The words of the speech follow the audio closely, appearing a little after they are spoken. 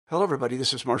Hello, everybody.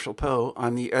 This is Marshall Poe.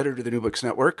 I'm the editor of the New Books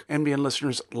Network. NBN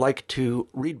listeners like to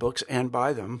read books and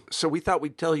buy them. So we thought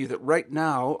we'd tell you that right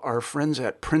now, our friends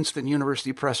at Princeton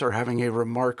University Press are having a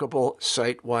remarkable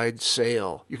site-wide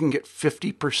sale. You can get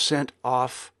 50%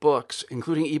 off books,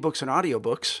 including ebooks and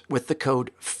audiobooks, with the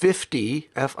code 50,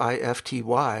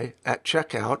 F-I-F-T-Y, at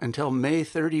checkout until May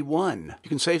 31. You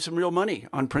can save some real money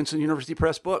on Princeton University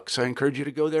Press books. I encourage you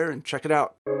to go there and check it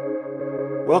out.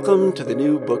 Welcome to the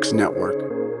New Books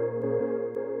Network.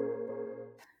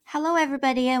 Hello,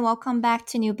 everybody, and welcome back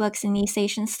to New Books in East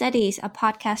Asian Studies, a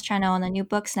podcast channel on the New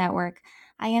Books Network.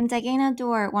 I am Dagena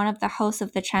Dor, one of the hosts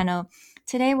of the channel.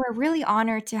 Today, we're really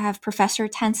honored to have Professor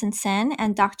Tansen Sen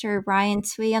and Dr. Brian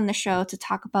Tsui on the show to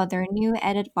talk about their new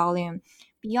edited volume,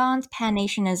 Beyond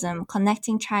Pan-Asianism,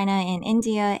 Connecting China and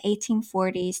India,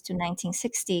 1840s to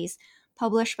 1960s,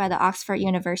 published by the Oxford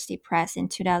University Press in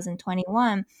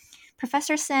 2021.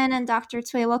 Professor Sen and Dr.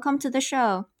 Tsui, welcome to the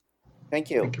show. Thank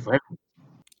you. Thank you for having me.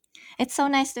 It's so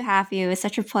nice to have you. It's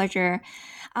such a pleasure.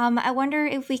 I wonder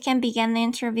if we can begin the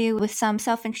interview with some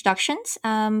self-introductions.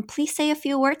 Please say a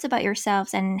few words about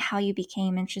yourselves and how you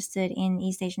became interested in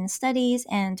East Asian studies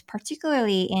and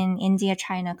particularly in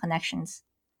India-China connections.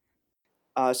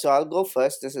 So I'll go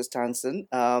first. This is Tansen.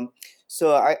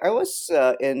 So I was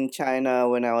in China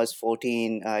when I was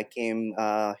 14. I came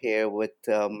here with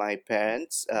my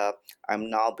parents. I'm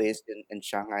now based in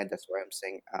Shanghai. That's why I'm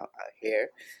saying here.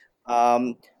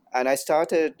 And I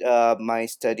started my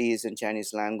studies in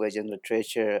Chinese language and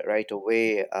literature right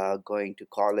away, going to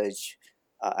college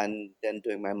and then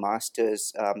doing my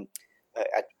master's at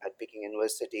Peking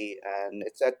University. And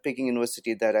it's at Peking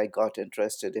University that I got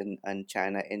interested in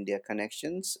China-India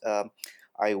connections.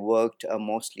 I worked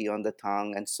mostly on the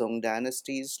Tang and Song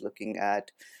dynasties, looking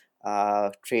at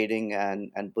trading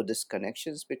and Buddhist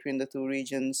connections between the two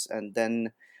regions. And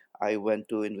then I went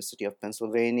to University of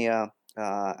Pennsylvania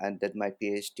and did my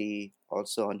PhD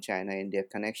also on China-India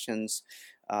connections,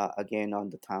 again on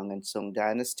the Tang and Song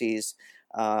dynasties.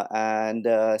 And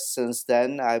since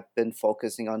then, I've been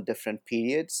focusing on different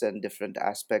periods and different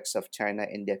aspects of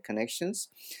China-India connections.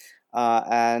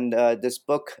 And this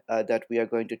book that we are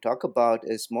going to talk about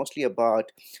is mostly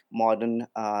about modern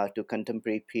to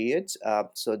contemporary periods.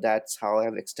 So that's how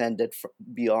I've extended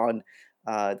beyond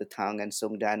the Tang and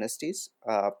Song dynasties.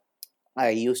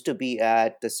 I used to be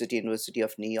at the City University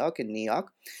of New York in New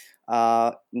York.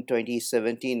 In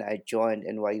 2017, I joined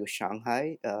NYU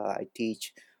Shanghai. I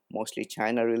teach mostly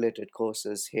China-related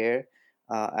courses here.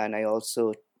 And I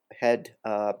also head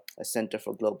a Center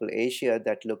for Global Asia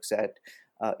that looks at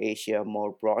Asia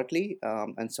more broadly.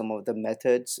 And some of the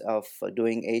methods of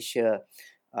doing Asia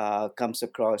comes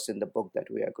across in the book that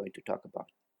we are going to talk about.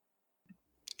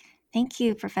 Thank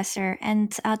you, Professor.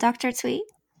 And Dr. Tsui?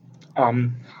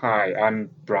 Hi, I'm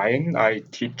Brian. I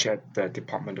teach at the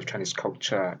Department of Chinese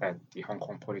Culture at the Hong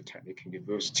Kong Polytechnic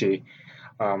University.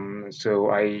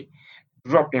 So I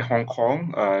grew up in Hong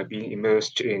Kong, being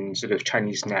immersed in sort of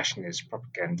Chinese nationalist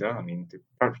propaganda. I mean, the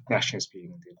nationalists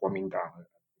being the Kuomintang,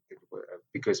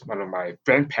 because one of my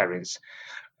grandparents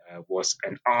was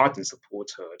an ardent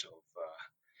supporter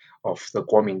of the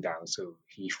Kuomintang. So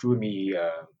he threw me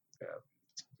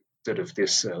sort of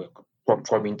this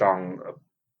Kuomintang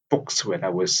books when I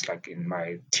was like in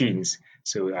my teens.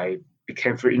 So I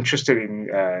became very interested in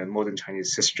modern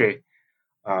Chinese history,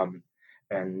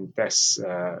 and that's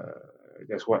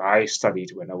what I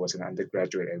studied when I was an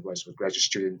undergraduate and was a graduate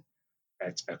student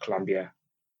at Columbia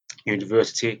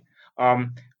University.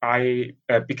 I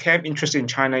became interested in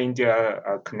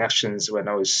China-India connections when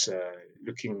I was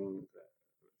looking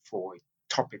for a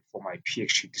topic for my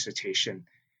PhD dissertation,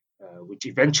 which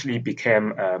eventually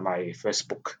became my first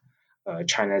book,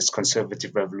 China's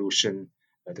Conservative Revolution,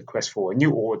 The Quest for a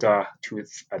New Order to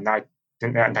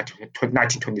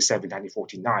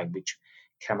 1927-1949, which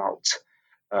came out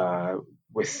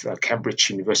with Cambridge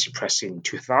University Press in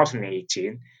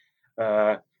 2018.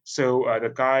 So the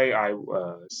guy I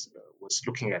was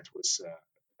looking at was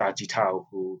Da Jitao,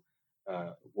 who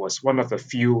was one of the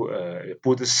few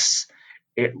Buddhists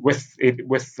with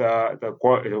the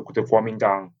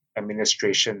Kuomintang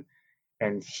administration,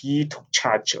 and he took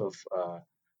charge of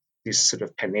these sort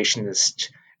of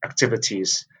pan-nationalist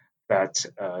activities that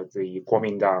the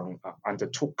Kuomintang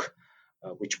undertook,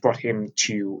 which brought him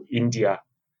to India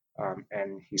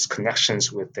and his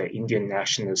connections with the Indian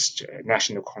Nationalist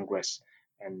National Congress,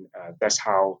 and that's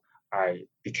how I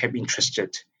became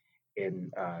interested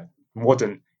in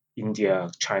modern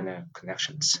India-China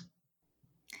connections.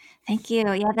 Thank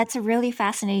you. Yeah, that's a really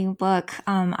fascinating book.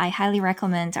 I highly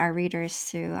recommend our readers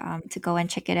to go and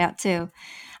check it out too.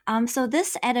 So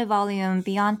this edit volume,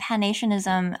 Beyond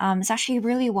Pan-Asianism, is actually a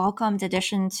really welcomed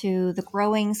addition to the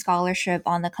growing scholarship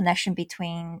on the connection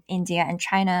between India and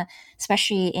China,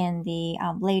 especially in the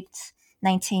late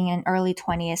 19th and early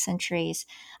 20th centuries.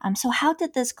 So how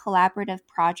did this collaborative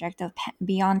project of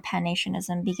Beyond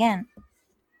Pan-Asianism begin?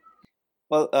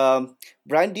 Well,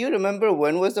 Brian, do you remember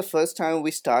when was the first time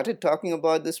we started talking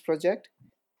about this project?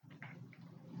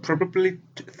 Probably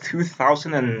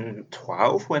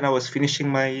 2012 when I was finishing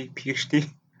my PhD.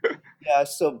 Yeah,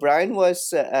 so Brian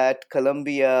was at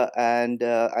Columbia, and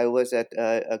I was at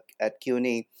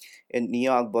CUNY in New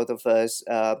York, both of us,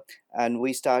 and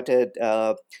we started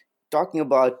talking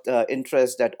about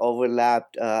interests that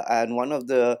overlapped. And one of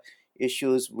the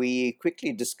issues we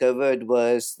quickly discovered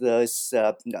was this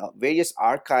various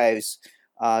archives,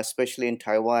 especially in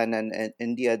Taiwan and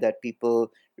India, that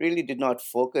people really did not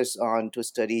focus on to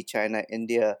study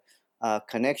China-India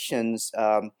connections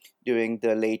during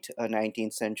the late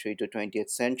 19th century to 20th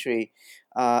century.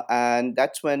 And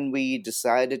that's when we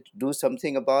decided to do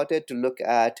something about it, to look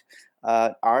at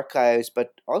archives,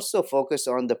 but also focus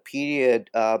on the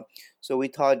period. So we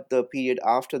thought the period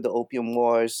after the Opium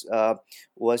Wars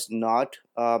was not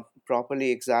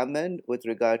properly examined with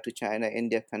regard to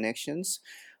China-India connections.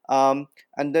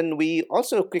 And then we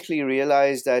also quickly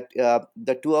realized that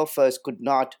the two of us could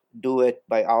not do it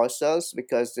by ourselves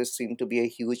because this seemed to be a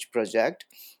huge project.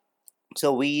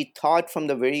 So we thought from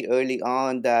the very early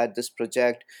on that this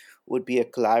project would be a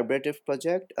collaborative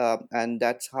project, and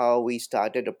that's how we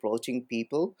started approaching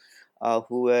people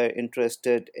who were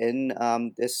interested in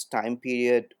this time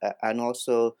period and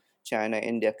also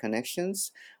China-India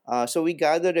connections. So we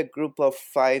gathered a group of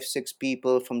 5, 6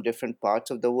 people from different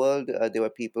parts of the world. There were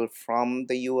people from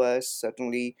the US,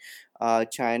 certainly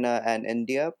China and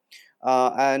India.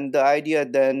 And the idea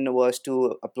then was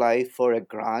to apply for a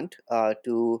grant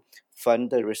to fund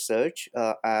the research,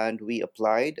 and we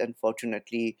applied and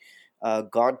fortunately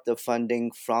got the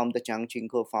funding from the Chiang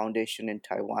Ching-kuo Foundation in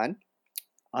Taiwan.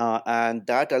 And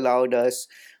that allowed us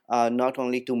not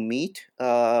only to meet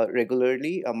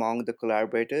regularly among the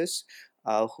collaborators,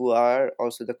 who are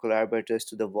also the collaborators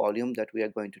to the volume that we are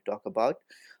going to talk about,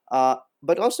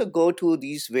 but also go to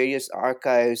these various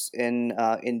archives in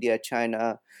India,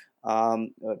 China,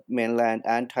 mainland,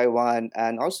 and Taiwan,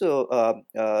 and also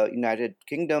United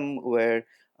Kingdom, where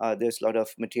there's a lot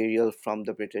of material from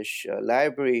the British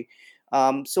Library.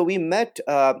 So we met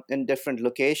in different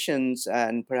locations,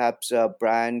 and perhaps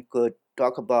Brian could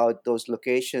talk about those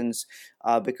locations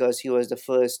because he was the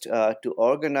first to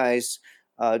organize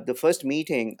the first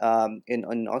meeting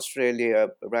in Australia.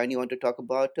 Brian, you want to talk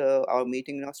about our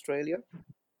meeting in Australia?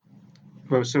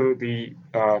 Well, so the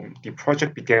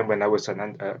project began when I was a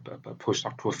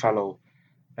postdoctoral fellow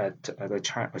at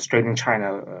Australian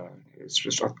China,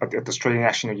 at the Australian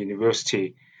National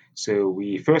University. So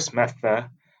we first met there.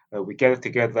 We gathered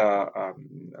together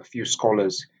a few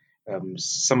scholars,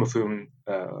 some of whom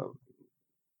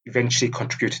eventually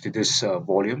contributed to this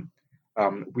volume.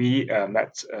 We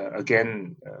met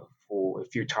again for a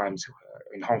few times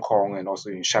in Hong Kong and also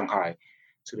in Shanghai,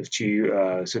 sort of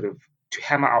to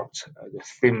hammer out the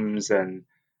themes and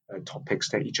topics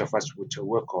that each of us would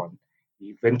work on.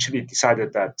 We eventually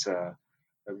decided that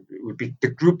it would be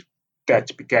the group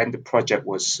that began the project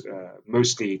was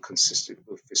mostly consisted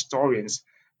of historians,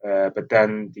 but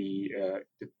then the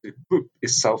group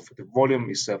itself, the volume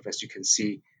itself, as you can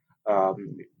see,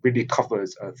 really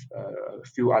covers a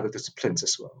few other disciplines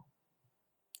as well.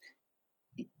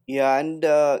 Yeah, and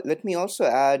let me also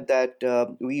add that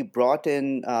we brought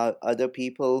in other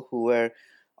people who were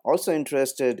also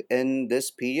interested in this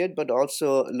period, but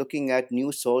also looking at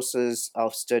new sources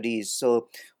of studies. So,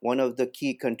 one of the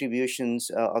key contributions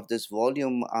of this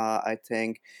volume, I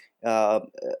think, uh,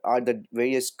 are the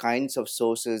various kinds of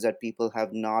sources that people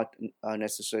have not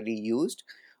necessarily used,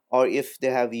 or if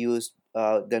they have used,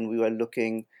 then we were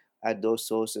looking at those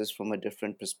sources from a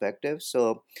different perspective.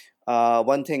 So,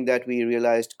 one thing that we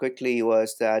realized quickly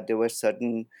was that there were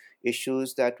certain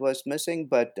issues that was missing,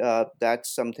 but that's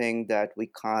something that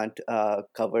we can't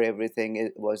cover everything.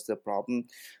 It was the problem,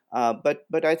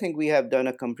 but I think we have done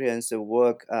a comprehensive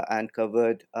work and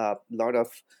covered a lot of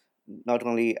not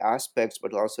only aspects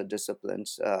but also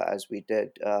disciplines, as we did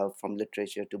from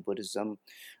literature to Buddhism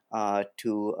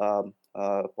to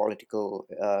political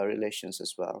relations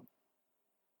as well.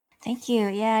 Thank you.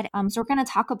 Yeah. So we're going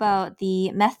to talk about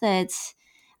the methods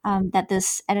that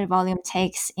this edit volume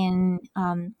takes in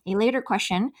a later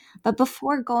question. But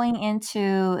before going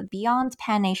into beyond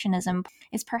Pan-Asianism,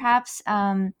 it's perhaps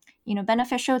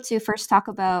beneficial to first talk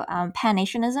about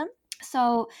Pan-Asianism.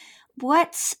 So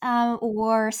what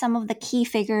were some of the key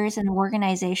figures and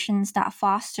organizations that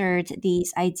fostered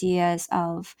these ideas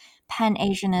of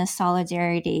Pan-Asianist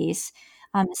solidarities,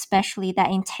 especially that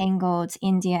entangled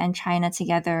India and China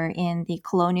together in the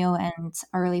colonial and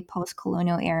early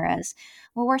post-colonial eras?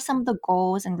 What were some of the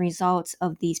goals and results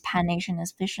of these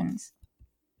Pan-Asianist visions?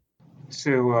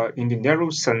 So, in the narrow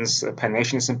sense,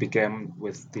 Pan-Asianism began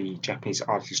with the Japanese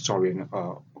art historian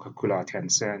Okakura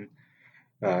Tencent.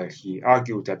 He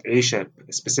argued that Asia,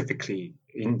 specifically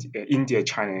India,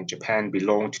 China, and Japan,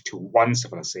 belonged to one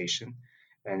civilization,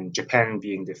 and Japan,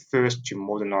 being the first to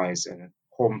modernize and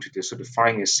home to the sort of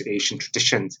finest Asian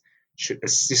traditions, should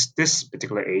assist this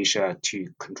particular Asia to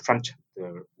confront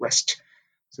the West.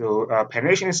 So,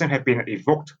 Pan-Asianism had been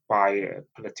evoked by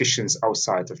politicians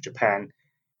outside of Japan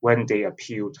when they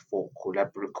appealed for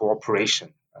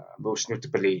cooperation, most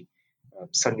notably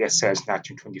Sun Yat-sen's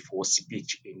 1924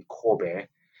 speech in Kobe.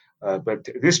 But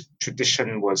this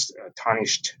tradition was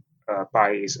tarnished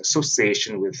by its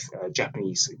association with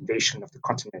Japanese invasion of the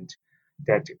continent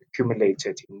that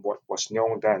accumulated in what was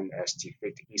known then as the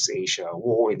Great East Asia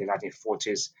War in the 1940s,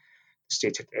 the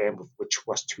stated aim of which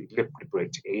was to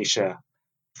liberate Asia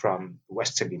from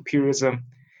Western imperialism.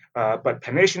 But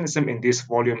Pan-Asianism in this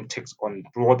volume takes on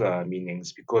broader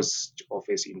meanings because of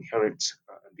its inherent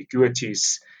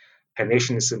ambiguities.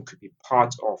 Pan-Asianism could be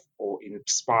part of or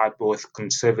inspire both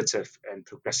conservative and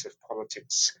progressive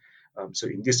politics. So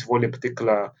in this volume in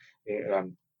particular,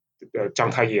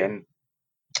 Zhang Taiyan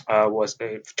was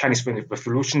a Chinese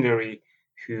revolutionary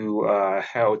who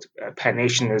held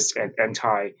pan-Asianist and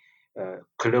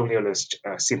anti-colonialist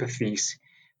sympathies.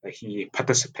 He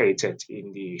participated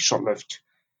in the short-lived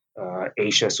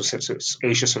Asia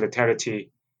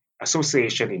Solidarity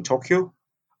Association in Tokyo.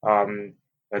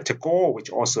 Tagore, which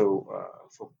also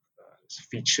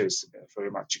features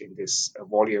very much in this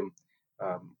volume,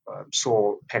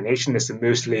 saw Pan-Asianism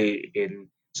mostly in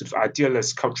sort of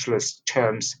idealist, culturalist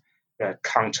terms that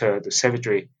counter the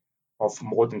savagery of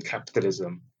modern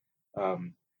capitalism.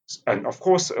 And of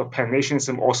course,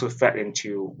 Pan-Asianism also fed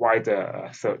into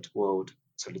wider third world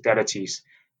solidarities,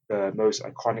 the most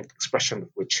iconic expression of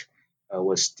which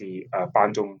was the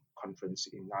Bandung Conference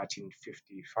in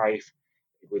 1955,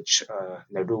 in which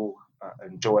Nehru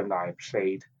and Zhou Enlai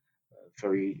played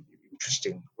very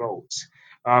interesting roles.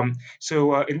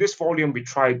 So in this volume, we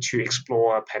tried to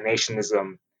explore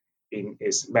Pan-Asianism in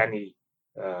its many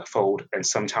fold and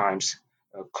sometimes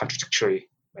contradictory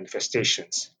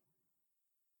manifestations.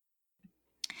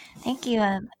 Thank you.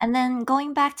 And then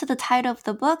going back to the title of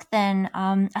the book, then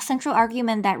a central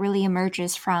argument that really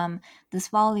emerges from this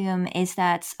volume is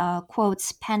that,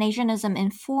 quotes, Pan-Asianism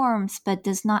informs but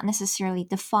does not necessarily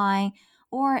define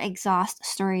or exhaust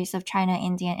stories of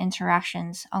China-Indian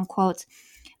interactions, unquote.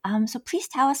 So please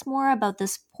tell us more about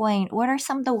this point. What are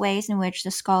some of the ways in which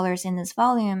the scholars in this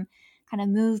volume kind of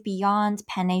move beyond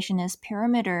Pan-Asianist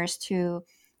perimeters to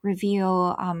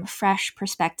reveal fresh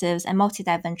perspectives and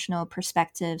multidimensional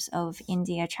perspectives of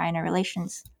India-China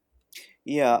relations?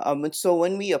 Yeah, so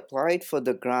when we applied for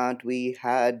the grant, we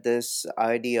had this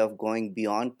idea of going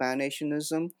beyond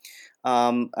Pan-Asianism.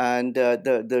 And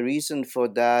the reason for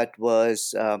that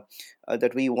was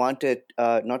that we wanted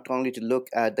not only to look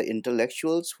at the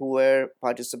intellectuals who were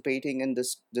participating in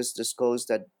this discourse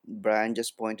that Brian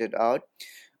just pointed out,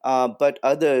 but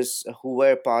others who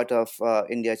were part of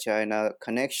India-China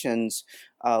connections,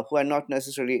 who are not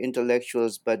necessarily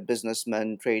intellectuals, but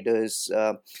businessmen, traders,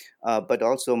 but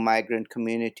also migrant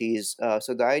communities.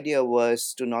 So the idea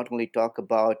was to not only talk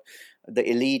about the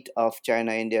elite of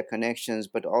China-India connections,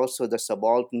 but also the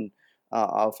subaltern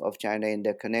of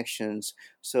China-India connections.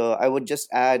 So I would just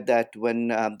add that when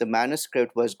the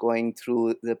manuscript was going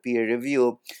through the peer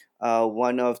review,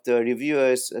 one of the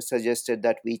reviewers suggested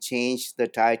that we change the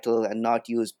title and not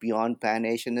use Beyond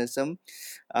Pan-Asianism.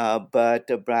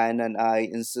 But Brian and I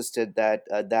insisted that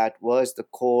that was the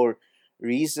core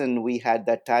reason we had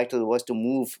that title, was to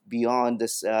move beyond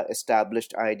this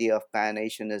established idea of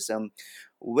Pan-Asianism,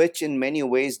 which in many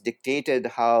ways dictated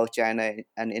how China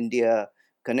and India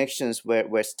connections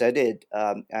were studied.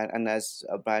 And as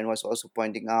Brian was also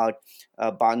pointing out,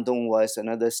 Bandung was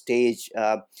another stage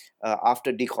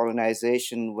after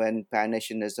decolonization when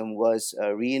Pan-Asianism was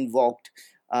re-invoked.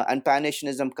 And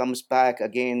Pan-Asianism comes back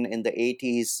again in the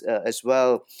 80s as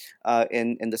well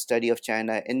in the study of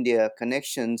China-India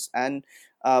connections. And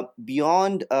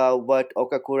beyond what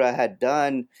Okakura had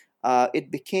done, it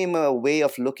became a way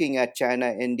of looking at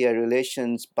China-India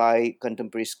relations by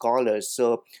contemporary scholars.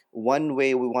 So one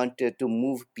way we wanted to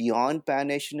move beyond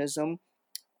Pan-Asianism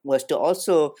was to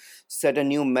also set a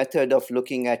new method of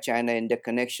looking at China-India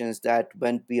connections that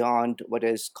went beyond what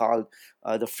is called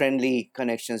the friendly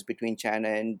connections between China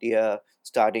and India,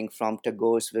 starting from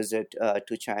Tagore's visit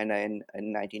to China in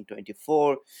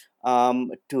 1924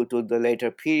 to the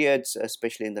later periods,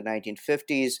 especially in the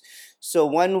 1950s. So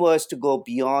one was to go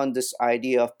beyond this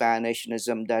idea of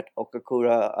Pan-Asianism that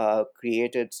Okakura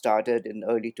started in the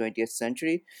early 20th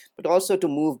century, but also to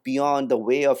move beyond the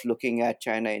way of looking at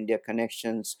China-India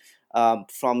connections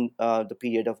from the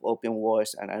period of Opium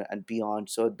Wars and beyond.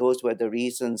 So those were the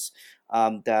reasons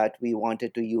that we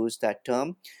wanted to use that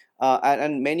term.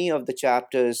 And many of the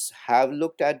chapters have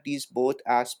looked at these both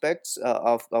aspects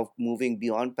of moving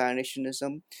beyond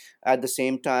Pan-Asianism. At the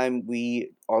same time,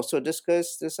 we also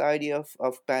discuss this idea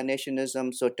of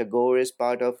Pan-Asianism. So Tagore is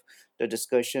part of the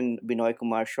discussion. Binoy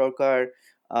Kumar Sarkar,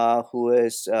 who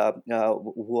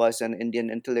was an Indian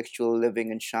intellectual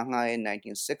living in Shanghai in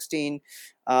 1916.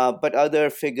 But other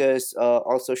figures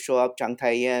also show up. Chang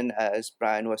Tai-yen, as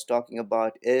Brian was talking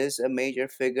about, is a major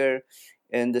figure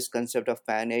in this concept of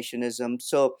Pan-Asianism.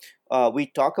 So we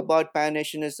talk about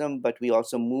Pan-Asianism, but we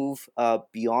also move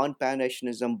beyond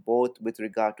Pan-Asianism, both with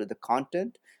regard to the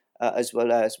content as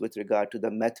well as with regard to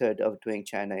the method of doing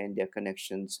China-India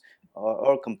connections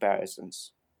or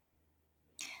comparisons.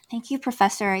 Thank you,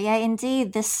 Professor. Yeah,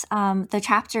 indeed, this the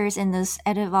chapters in this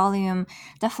edit volume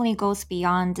definitely goes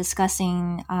beyond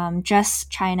discussing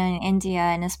just China and India,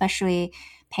 and especially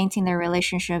painting their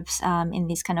relationships in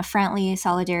these kind of friendly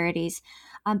solidarities.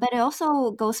 But it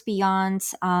also goes beyond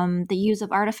the use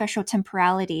of artificial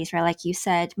temporalities, right? Like you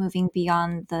said, moving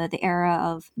beyond the era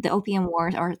of the Opium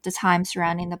War or the time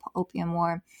surrounding the Opium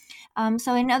War.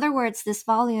 So, in other words, this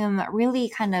volume really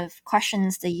kind of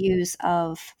questions the use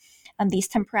of these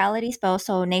temporalities, but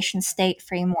also nation state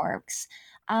frameworks.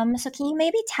 So, can you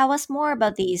maybe tell us more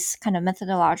about these kind of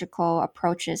methodological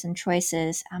approaches and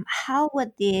choices? How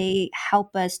would they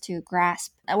help us to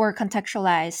grasp or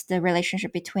contextualize the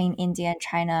relationship between India and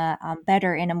China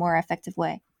better in a more effective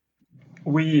way?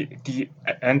 We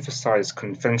de-emphasize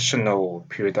conventional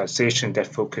periodization that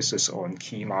focuses on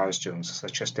key milestones,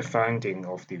 such as the founding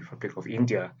of the Republic of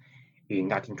India in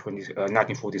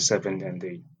 1947 and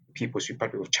the People's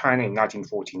Republic of China in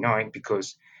 1949,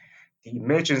 because the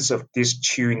emergence of these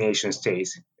two nation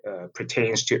states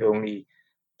pertains to only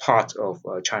part of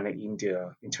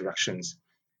China-India interactions.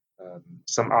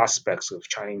 Some aspects of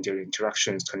China-India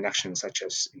interactions, connections such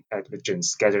as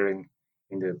intelligence gathering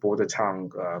in the border town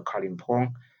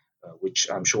Kalimpong, which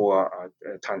I'm sure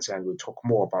Tan Sen will talk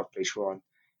more about later on,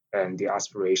 and the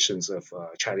aspirations of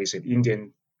Chinese and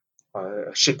Indian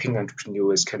shipping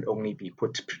entrepreneurs can only be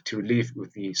put to relief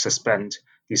if we suspend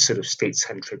these sort of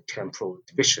state-centric temporal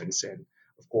divisions. And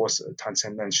of course, Tan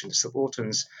Sen mentioned the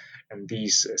subalterns, and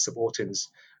these subalterns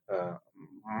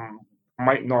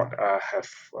might not have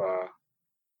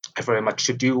very much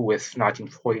to do with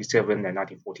 1947 and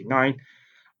 1949.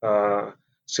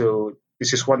 So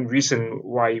this is one reason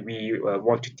why we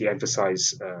want to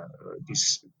de-emphasize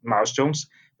these milestones.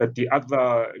 But the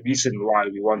other reason why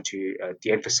we want to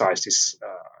de-emphasize this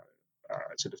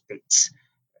sort of dates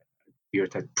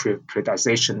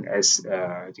periodization, as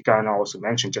Tigana also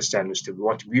mentioned just then, is that we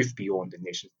want to move beyond the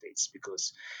nation states,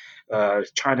 because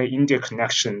China-India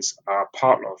connections are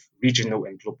part of regional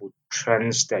and global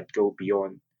trends that go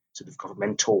beyond sort of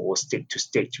governmental or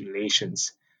state-to-state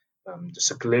relations. The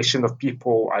circulation of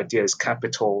people, ideas,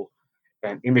 capital,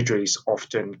 and imageries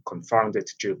often confounded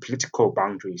geopolitical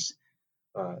boundaries.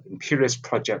 Imperialist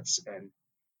projects and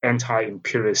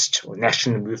anti-imperialist or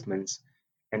national movements,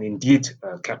 and indeed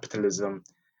capitalism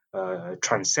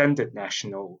transcended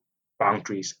national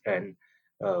boundaries and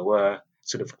were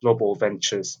sort of global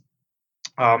ventures.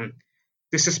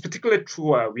 This is particularly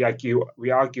true, we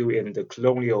argue, in the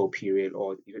colonial period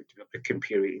or the Republican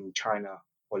period in China,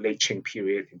 or late Qing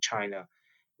period in China,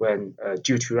 when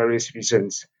due to various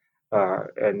reasons,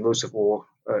 and most of all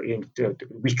in the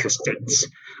weaker states,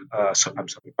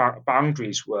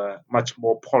 boundaries were much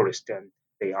more porous than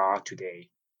they are today.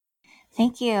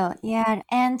 Thank you. Yeah,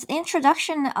 and the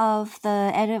introduction of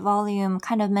the edit volume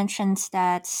kind of mentions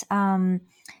that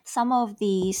some of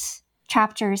these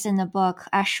chapters in the book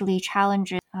actually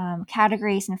challenges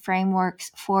categories and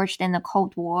frameworks forged in the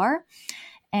Cold War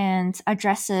and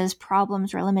addresses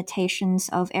problems or limitations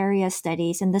of area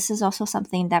studies. And this is also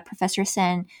something that Professor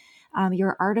Sen,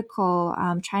 your article,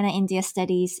 China-India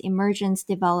Studies, Emergence,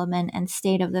 Development, and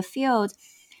State of the Field,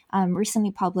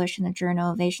 recently published in the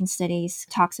Journal of Asian Studies,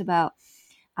 talks about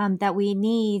that we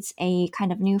need a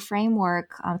kind of new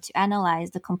framework to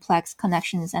analyze the complex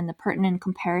connections and the pertinent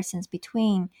comparisons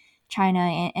between China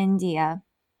and India.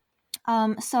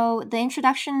 So the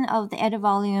introduction of the Edda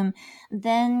volume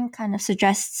then kind of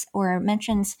suggests or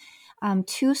mentions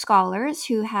two scholars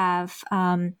who have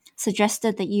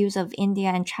suggested the use of India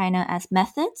and China as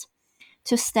methods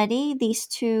to study these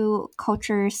two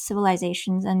cultures,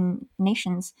 civilizations, and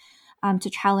nations to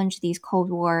challenge these Cold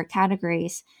War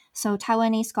categories. So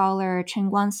Taiwanese scholar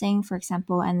Chen Guansing, for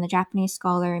example, and the Japanese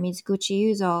scholar Mizuguchi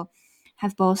Yuzo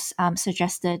have both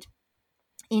suggested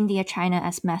India China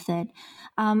as method.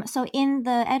 So in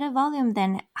the Edda volume,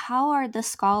 then, how are the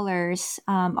scholars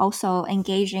also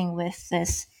engaging with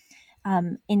this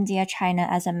India China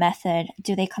as a method?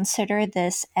 Do they consider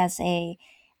this as a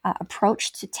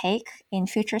approach to take in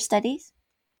future studies?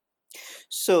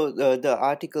 So the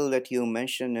article that you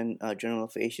mentioned in Journal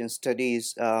of Asian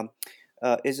Studies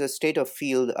is a state of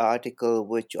field article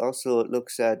which also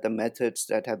looks at the methods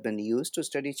that have been used to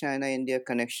study China-India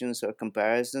connections or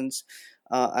comparisons.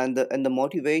 And the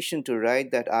motivation to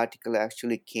write that article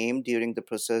actually came during the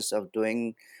process of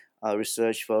doing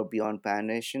research for Beyond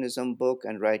Pan-Asianism book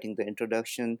and writing the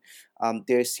introduction.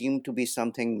 There seemed to be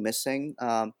something missing.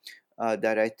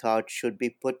 That I thought should be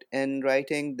put in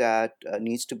writing that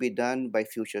needs to be done by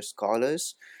future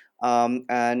scholars.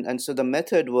 And so the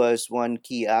method was one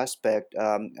key aspect,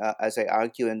 as I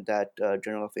argue in that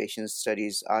Journal of Asian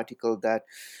Studies article, that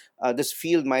this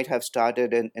field might have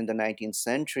started in the 19th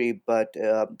century, but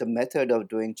the method of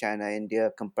doing China-India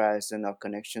comparison of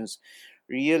connections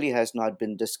really has not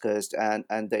been discussed.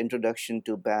 And the introduction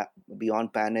to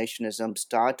Beyond Pan-Asianism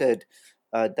started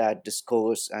that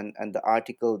discourse, and the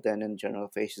article then in Journal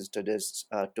of Asian Studies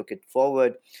took it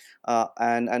forward.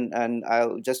 And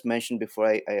I'll just mention before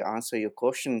I answer your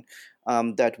question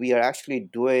that we are actually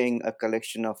doing a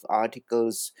collection of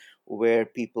articles where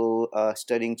people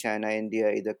studying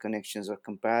China-India, either connections or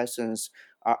comparisons,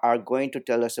 are going to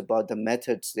tell us about the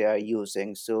methods they are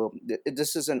using. So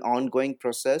this is an ongoing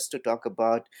process to talk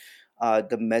about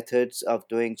the methods of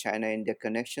doing China-India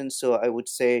connections. So I would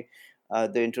say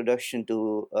the introduction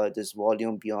to this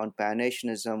volume Beyond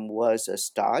Pan-Asianism was a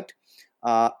start.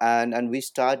 And we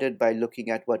started by looking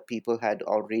at what people had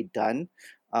already done.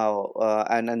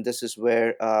 And this is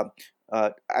where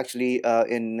actually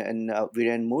in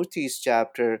Viren Murthy's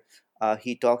chapter,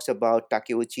 he talks about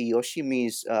Takeuchi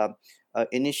Yoshimi's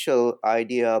initial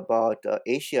idea about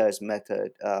Asia's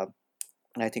method.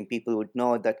 And I think people would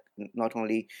know that not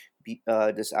only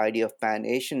this idea of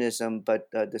Pan-Asianism, but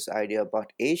this idea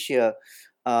about Asia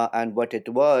and what it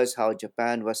was, how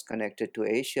Japan was connected to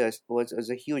Asia, was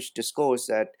a huge discourse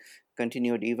that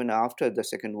continued even after the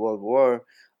Second World War.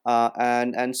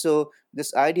 And so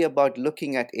this idea about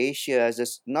looking at Asia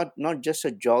as not just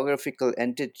a geographical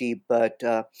entity, but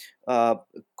uh,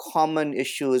 common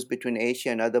issues between Asia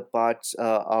and other parts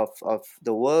of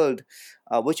the world,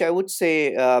 which I would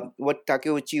say what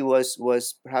Takeuchi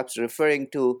was perhaps referring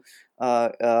to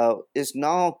is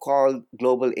now called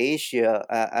Global Asia.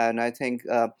 And I think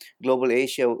Global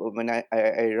Asia, when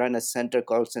I run a center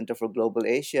called Center for Global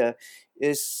Asia,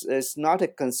 is not a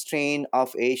constraint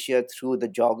of Asia through the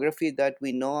geography that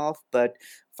we know of, but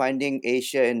finding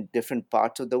Asia in different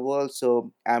parts of the world.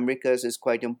 So Americas is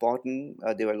quite important.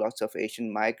 There were lots of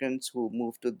Asian migrants who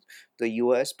moved to the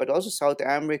US, but also South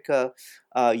America,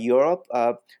 Europe.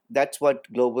 That's what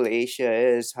Global Asia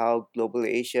is, how Global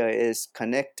Asia is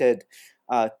connected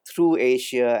through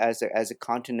Asia as a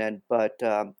continent, but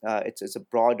it's a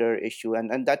broader issue,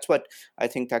 and that's what I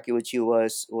think Takeuchi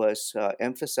was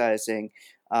emphasizing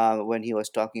when he was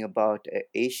talking about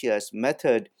Asia's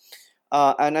method,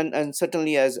 and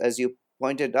certainly as you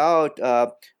pointed out,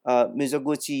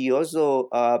 Mizoguchi Yozo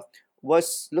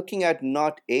was looking at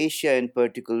not Asia in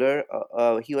particular.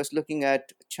 He was looking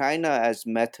at China as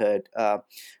method.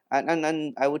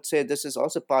 And I would say this is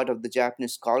also part of the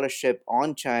Japanese scholarship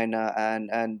on China,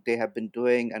 and they have been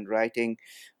doing and writing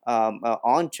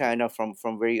on China from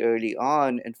very early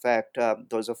on. In fact,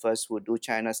 those of us who do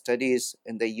China studies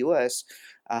in the US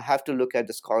have to look at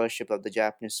the scholarship of the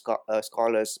Japanese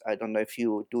scholars. I don't know if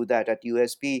you do that at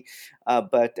USP,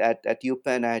 but at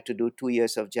UPenn, I had to do 2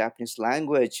 years of Japanese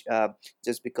language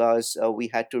just because we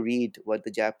had to read what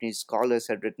the Japanese scholars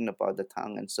had written about the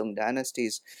Tang and Sung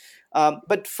dynasties.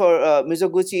 But for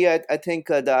Mizoguchi, I think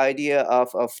the idea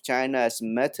of China as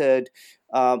method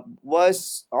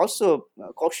was also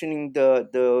cautioning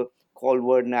the Cold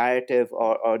War narrative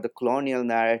or the colonial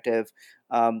narrative,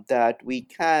 that we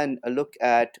can look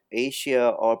at Asia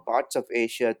or parts of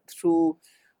Asia through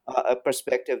a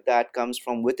perspective that comes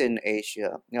from within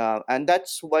Asia. And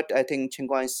that's what I think Chen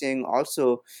Guanxing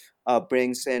also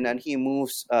brings in, and he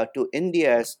moves to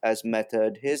India as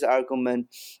method. His argument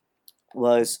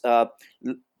was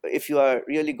if you are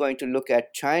really going to look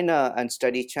at China and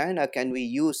study China, can we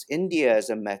use India as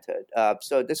a method?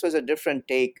 So this was a different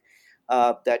take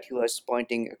that he was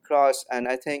pointing across, and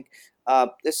I think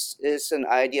this is an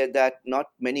idea that not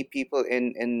many people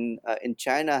in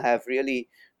China have really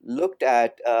looked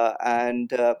at,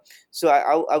 and so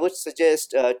I would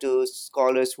suggest to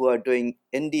scholars who are doing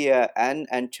India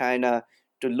and China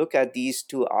to look at these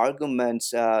two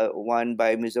arguments, one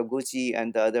by Mizoguchi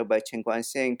and the other by Chen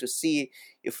Guanxing, to see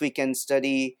if we can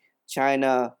study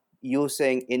China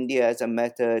using India as a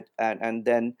method, and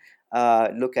then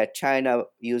look at China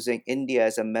using India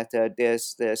as a method.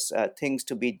 There's things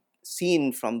to be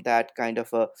seen from that kind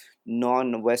of a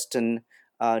non-Western,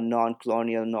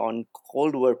 non-colonial,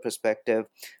 non-Cold War perspective.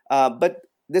 But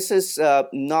this is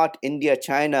not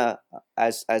India-China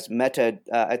as method.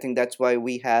 I think that's why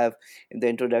we have in the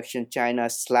introduction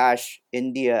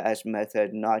China/India as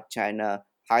method, not China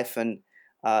hyphen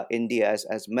India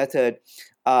as method.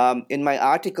 In my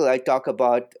article, I talk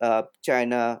about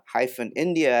China hyphen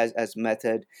India as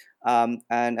method,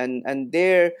 and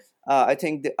there. I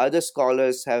think the other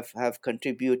scholars have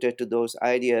contributed to those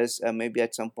ideas. Maybe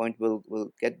at some point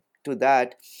we'll get to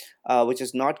that, which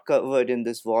is not covered in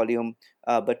this volume.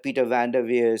 But Peter van der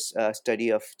Veer's study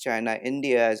of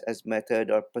China-India as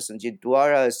method, or Prasenjit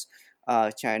Dwara's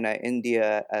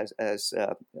China-India as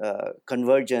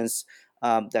convergence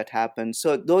that happens.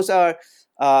 So those are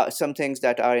some things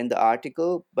that are in the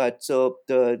article. But so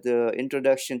the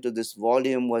introduction to this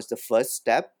volume was the first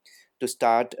step to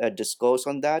start a discourse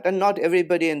on that. And not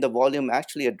everybody in the volume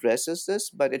actually addresses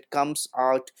this, but it comes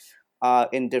out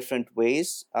in different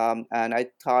ways. And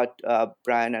I thought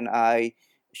Brian and I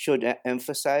should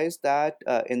emphasize that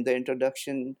in the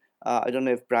introduction. I don't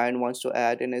know if Brian wants to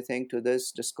add anything to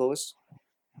this discourse.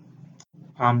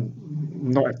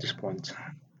 Not at this point.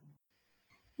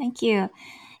 Thank you.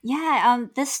 Yeah,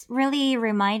 this really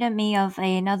reminded me of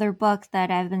another book that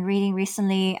I've been reading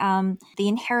recently, The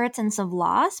Inheritance of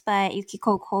Loss by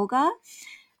Yukiko Koga.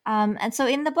 And so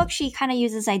in the book, she kind of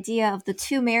uses idea of the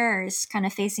two mirrors kind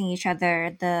of facing each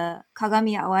other, the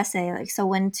Kagami Awase. Like, so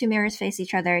when two mirrors face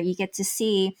each other, you get to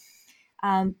see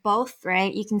both,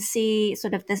 right? You can see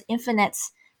sort of this infinite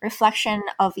reflection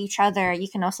of each other. You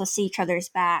can also see each other's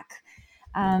back.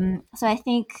 So I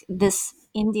think this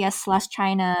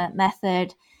India/China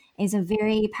method is a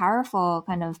very powerful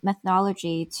kind of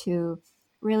methodology to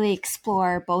really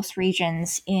explore both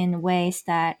regions in ways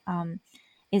that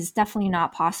is definitely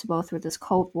not possible through this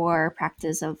Cold War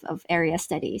practice of area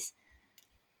studies.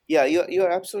 Yeah,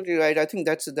 you're absolutely right. I think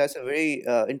that's a very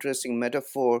interesting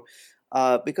metaphor,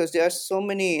 because there are so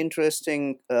many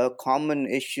interesting common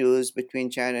issues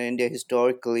between China and India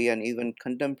historically and even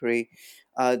contemporary,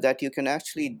 that you can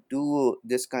actually do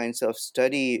this kinds of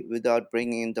study without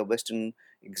bringing in the Western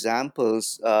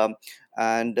examples.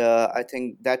 And I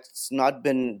think that's not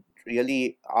been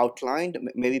really outlined.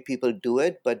 Maybe people do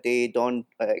it, but they don't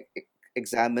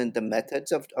examine the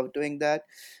methods of doing that.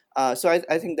 So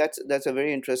I think that's a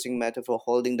very interesting metaphor.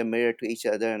 Holding the mirror to each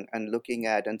other and looking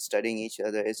at and studying each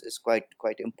other is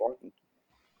quite important.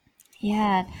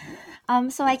 Yeah.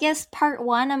 So I guess part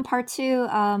one and part two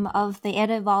of the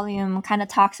edit volume kind of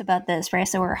talks about this, right?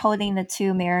 So we're holding the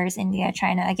two mirrors, India,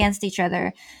 China, against each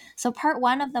other. So part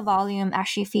one of the volume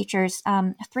actually features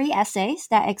three essays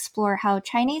that explore how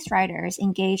Chinese writers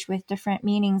engage with different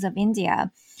meanings of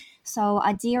India. So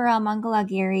Adira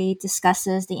Mangalagiri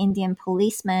discusses the Indian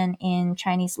policeman in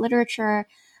Chinese literature.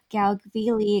 Gao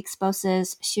Gvili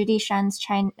exposes Xu Dishan's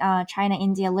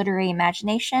China-India literary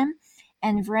imagination.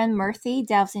 And Viren Murthy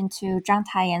delves into Zhang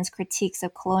Taiyan's critiques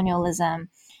of colonialism.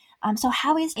 So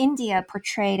how is India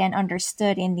portrayed and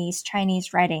understood in these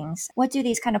Chinese writings? What do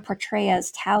these kind of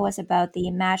portrayals tell us about the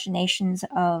imaginations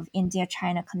of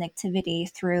India-China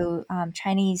connectivity through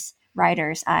Chinese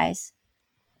writers' eyes?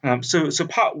 So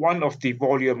part one of the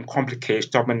volume complicates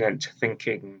dominant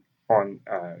thinking on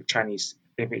Chinese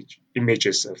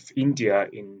images of India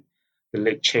in the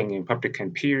late Qing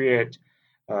Republican period.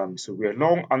 So we are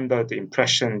long under the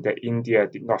impression that India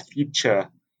did not feature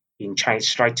in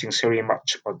Chinese writings very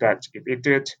much, or that if it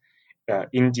did,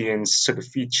 Indians sort of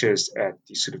features at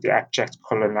the sort of the abject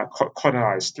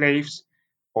colonized slaves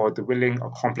or the willing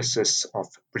accomplices of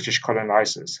British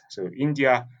colonizers. So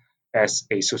India, as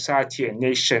a society and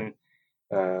nation,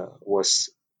 was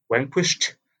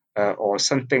vanquished, or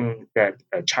something that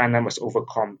China must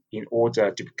overcome in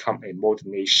order to become a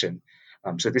modern nation.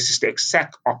 So this is the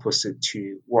exact opposite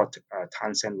to what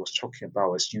Tan Sen was talking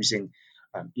about as using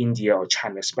India or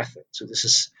China's method. So this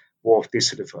is more of this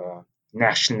sort of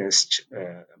nationalist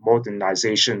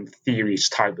modernization theories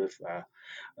type of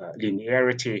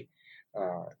linearity.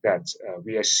 that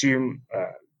we assume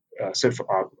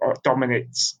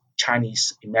dominates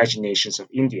Chinese imaginations of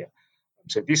India.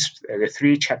 So the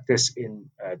three chapters in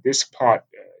this part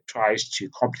tries to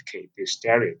complicate this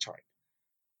stereotype.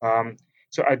 Um,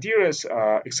 so Adira's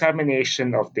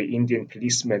examination of the Indian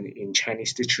policeman in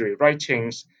Chinese literary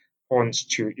writings points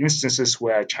to instances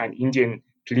where Indian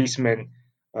policemen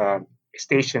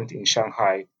stationed in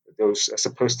Shanghai, those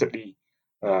supposedly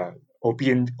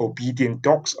obedient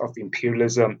dogs of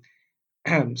imperialism,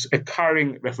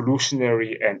 carrying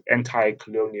revolutionary and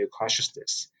anti-colonial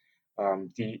consciousness.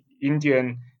 The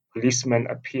Indian policeman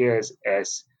appears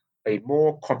as a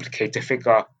more complicated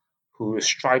figure who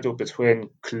straddled between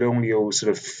colonial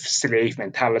sort of slave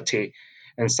mentality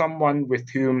and someone with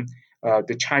whom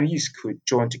the Chinese could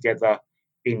join together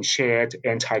in shared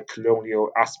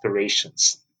anti-colonial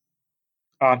aspirations.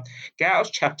 Gao's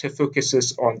chapter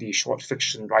focuses on the short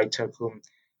fiction writer whom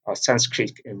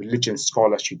Sanskrit and religion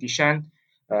scholar Sridishan.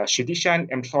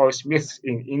 Sridishan employs myths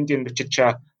in Indian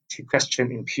literature to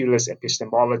question imperialist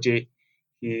epistemology.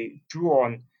 He drew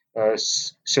on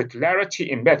circularity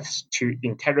in myths to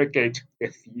interrogate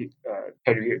the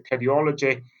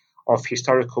teleology of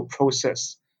historical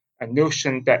process, a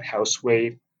notion that held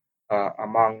sway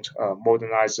among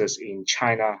modernizers in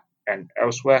China and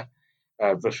elsewhere.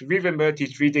 But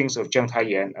Murthy's readings of Zheng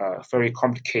Taiyan, a very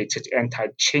complicated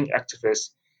anti-Qing activist,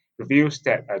 reveals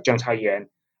that Zheng Taiyan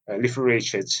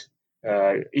liberated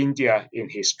India in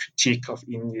his critique of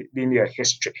linear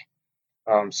history.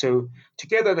 So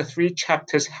together, the three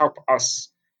chapters help us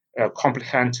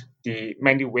comprehend the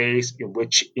many ways in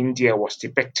which India was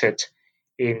depicted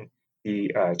in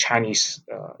the Chinese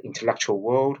intellectual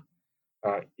world.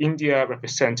 India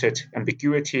represented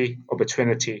ambiguity,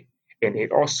 opportunity, and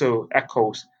it also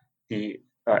echoes the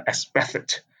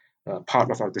aspect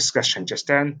part of our discussion just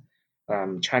then.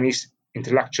 Chinese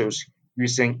intellectuals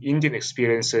using Indian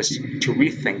experiences to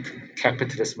rethink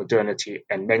capitalist modernity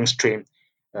and mainstream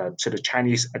sort of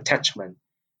Chinese attachment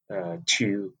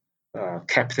to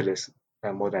capitalist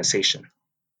modernization.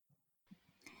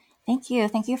 Thank you.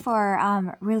 Thank you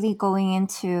for really going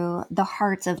into the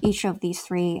hearts of each of these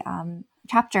three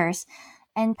chapters.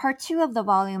 And part 2 of the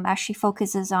volume actually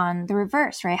focuses on the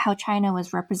reverse, right? How China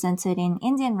was represented in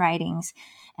Indian writings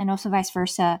and also vice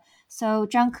versa. So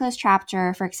Zhang Ke's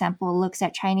chapter, for example, looks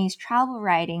at Chinese travel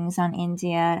writings on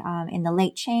India in the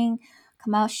late Qing.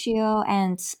 Kamal Shio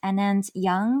and Anand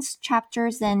Young's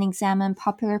chapters then examine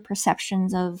popular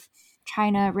perceptions of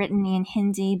China written in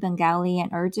Hindi, Bengali,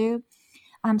 and Urdu.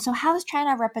 So how is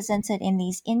China represented in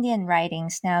these Indian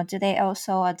writings now? Do they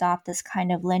also adopt this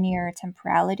kind of linear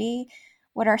temporality?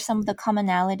 What are some of the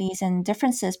commonalities and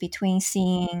differences between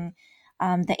seeing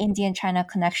the Indian-China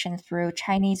connection through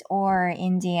Chinese or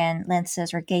Indian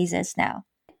lenses or gazes now?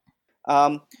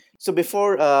 So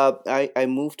before I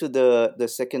move to the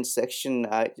second section,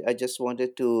 I just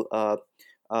wanted to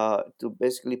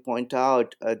basically point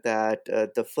out that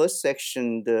the first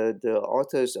section, the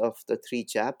authors of the 3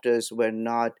 chapters were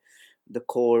not the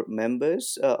core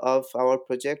members of our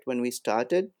project when we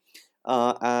started.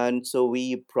 And so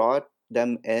we brought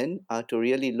them in to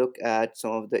really look at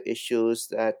some of the issues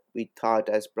that we thought,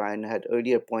 as Brian had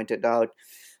earlier pointed out,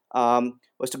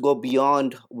 was to go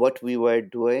beyond what we were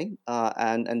doing.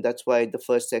 And that's why the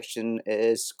first section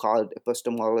is called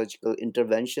Epistemological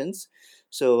Interventions.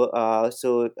 So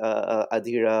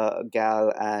Adira,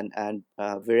 Gal, and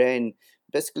Viren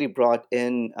basically brought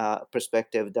in a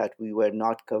perspective that we were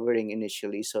not covering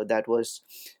initially. So that was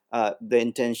the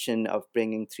intention of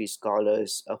bringing 3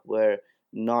 scholars who were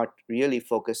not really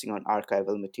focusing on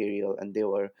archival material, and they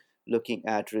were looking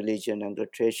at religion and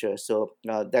literature. So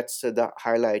that's the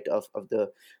highlight of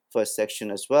the first section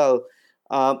as well.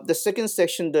 The second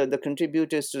section, the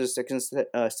contributors to the second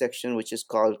section, which is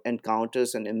called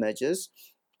Encounters and Images,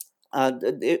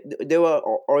 they were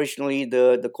originally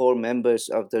the core members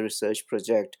of the research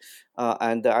project.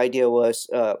 And the idea was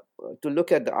to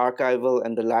look at the archival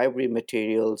and the library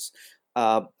materials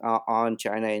on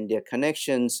China-India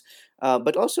connections,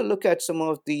 but also look at some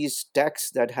of these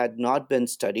texts that had not been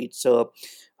studied. So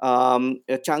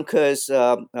Zhang Ke's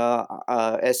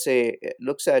essay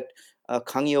looks at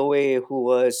Kang Youwei, who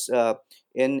was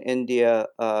in India,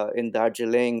 in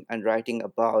Darjeeling, and writing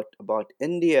about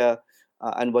India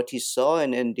and what he saw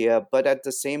in India. But at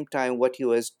the same time, what he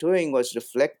was doing was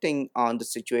reflecting on the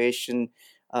situation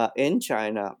in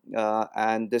China.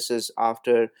 And this is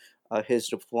after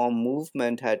his reform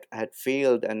movement had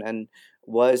failed, and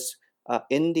was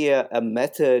India a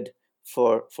method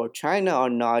for China or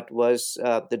not, was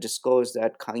the discourse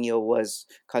that Kang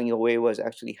Youwei was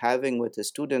actually having with his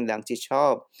student Liang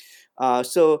Qichao.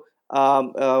 So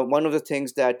One of the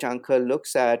things that Chanka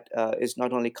looks at is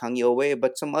not only Kang Youwei,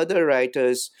 but some other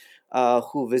writers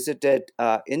who visited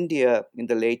India in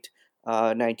the late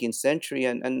 19th century.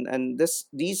 And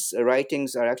these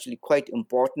writings are actually quite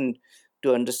important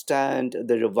to understand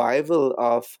the revival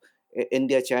of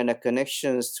India-China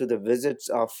connections through the visits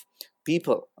of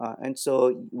people. And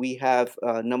so we have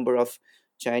a number of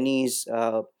Chinese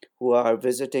who are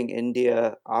visiting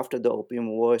India after the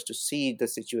Opium Wars to see the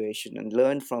situation and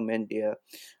learn from India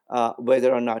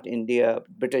whether or not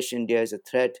British India is a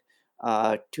threat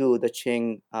to the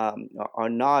Qing or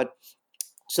not.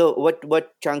 So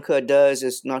what Chanka does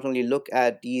is not only look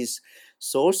at these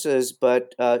sources,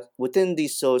 but within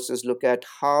these sources, look at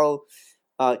how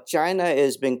China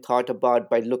is being thought about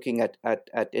by looking at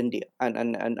India.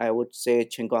 And I would say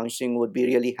Chen Guangxing would be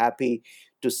really happy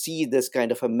to see this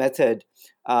kind of a method.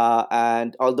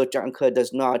 And although Chanka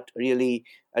does not really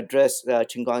address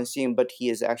Chen Guangxing, but he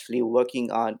is actually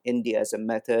working on India as a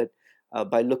method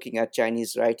by looking at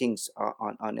Chinese writings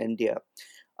on India.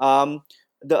 Um,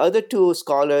 the other two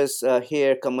scholars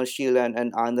here, Kamal Sheel and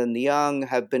Anand Young,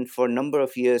 have been for a number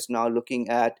of years now looking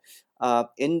at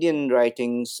Indian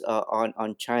writings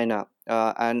on China.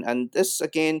 And this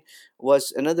again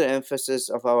was another emphasis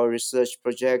of our research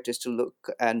project, is to look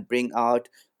and bring out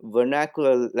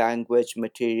vernacular language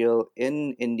material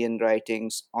in Indian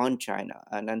writings on China.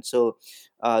 And so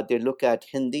they look at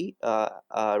Hindi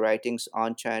writings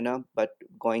on China, but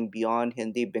going beyond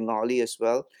Hindi, Bengali as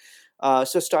well.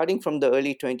 So starting from the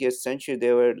early 20th century,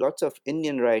 there were lots of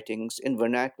Indian writings in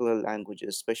vernacular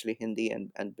languages, especially Hindi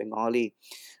and Bengali.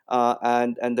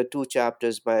 And the two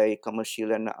chapters by Kamal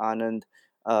Sheel and Anand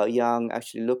Young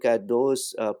actually look at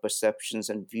those perceptions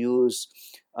and views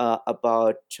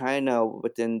about China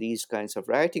within these kinds of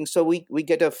writings. So we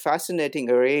get a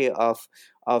fascinating array of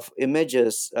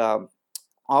images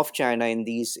of China in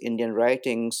these Indian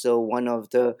writings. So one of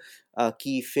the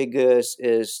key figures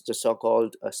is the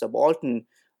so-called subaltern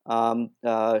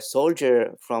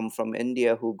soldier from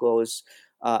India who goes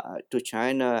to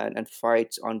China and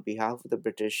fights on behalf of the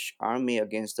British Army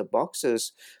against the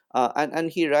Boxers.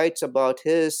 And he writes about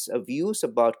his views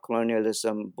about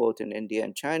colonialism both in India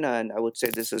and China. And I would say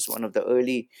this is one of the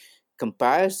early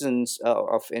comparisons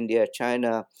of India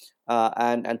China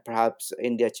and perhaps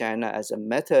India China as a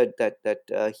method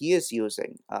that he is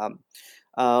using.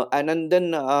 And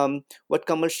then what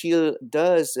Kamal Sheel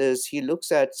does is he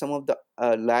looks at some of the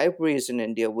libraries in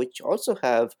India which also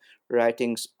have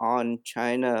writings on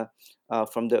China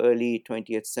from the early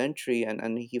 20th century,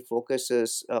 and he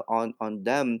focuses on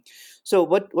them. So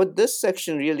what this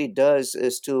section really does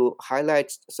is to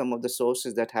highlight some of the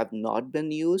sources that have not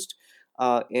been used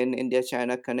in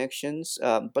India-China connections,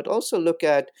 but also look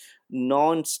at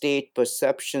non-state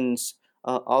perceptions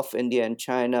of India and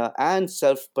China and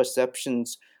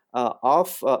self-perceptions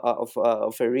of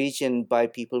a region by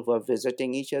people who are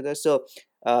visiting each other. So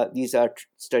these are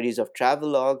studies of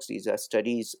travelogues, these are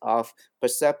studies of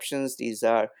perceptions, these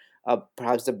are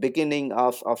perhaps the beginning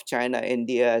of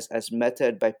China-India as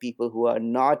method by people who are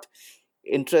not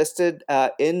interested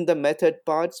in the method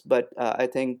parts, but I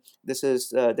think this is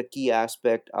the key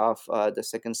aspect of the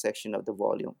second section of the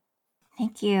volume.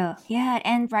 Thank you. Yeah,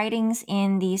 and writings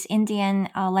in these Indian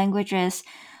languages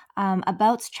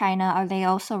about China, are they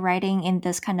also writing in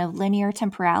this kind of linear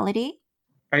temporality?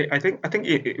 I think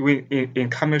in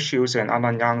Kamal Sheel's and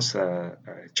Anand Young's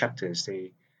chapters,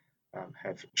 they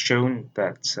have shown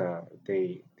that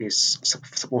these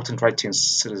subaltern writings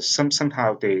sort of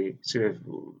somehow they sort of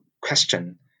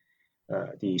question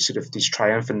the sort of this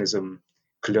triumphalism,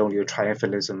 colonial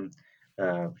triumphalism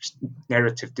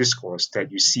narrative discourse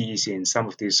that you see in some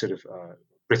of these sort of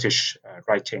British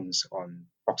writings on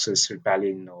Boxer's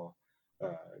rebellion or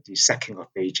the sacking of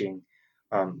Beijing.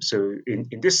 So in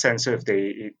this sense, sort of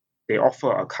they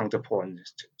offer a counterpoint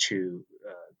to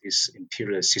this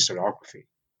imperialist historiography.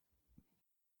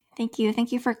 Thank you.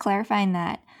 Thank you for clarifying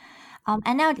that.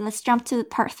 And now let's jump to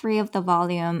part 3 of the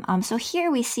volume. So here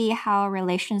we see how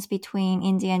relations between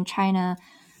India and China,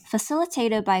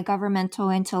 facilitated by governmental,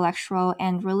 intellectual,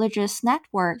 and religious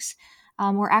networks,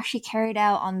 were actually carried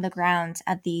out on the ground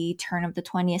at the turn of the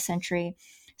 20th century.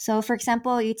 So, for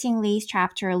example, Yuting Li's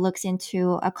chapter looks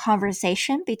into a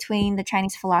conversation between the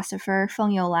Chinese philosopher Feng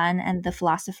Youlan and the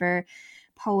philosopher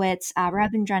poet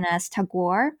Rabindranath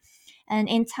Tagore. And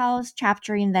Intel's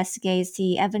chapter investigates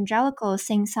the evangelical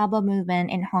Singh Sabha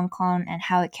movement in Hong Kong and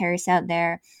how it carries out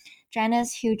there.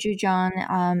 Jana's Hu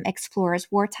Zhujian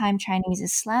explores wartime Chinese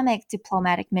Islamic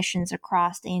diplomatic missions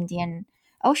across the Indian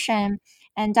Ocean.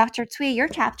 And Dr. Tui, your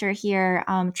chapter here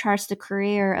charts the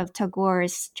career of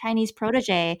Tagore's Chinese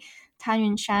protege, Tan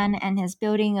Yunshan and his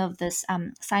building of this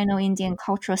Sino-Indian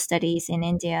cultural studies in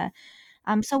India.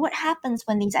 So what happens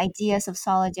when these ideas of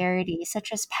solidarity,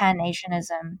 such as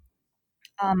Pan-Asianism,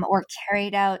 are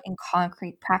carried out in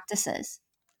concrete practices?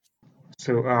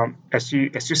 So, as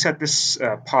you said, this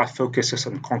part focuses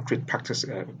on concrete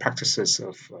practices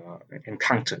of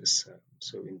encounters.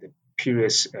 So, in the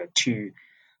previous two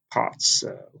parts,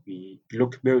 we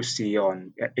look mostly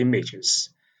on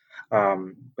images,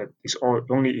 but it's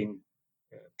only in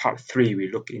part 3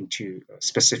 we look into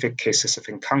specific cases of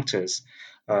encounters.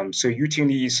 So, Yu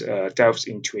Tingli delves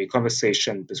into a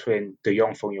conversation between De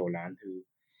Jong Feng Youlan, who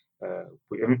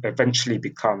will eventually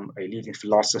become a leading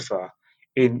philosopher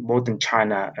in modern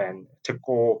China, and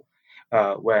Tagore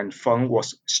when Feng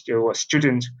was still a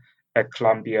student at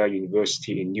Columbia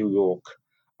University in New York.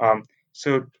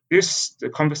 So the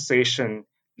conversation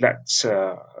led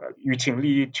Yu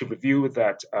Tingli to reveal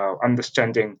that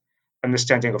understanding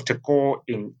of Tagore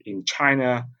in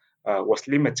China was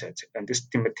limited, and this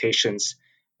limitation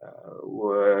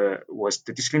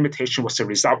was a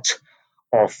result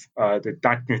of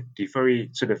the very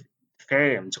sort of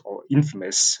famed or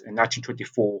infamous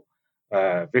 1924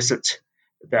 visit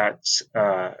that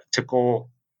Tagore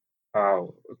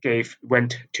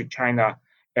went to China,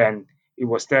 and it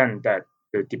was then that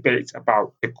the debate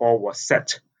about Tagore was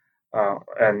set,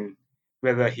 and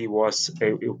whether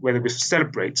we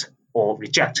celebrate or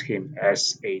reject him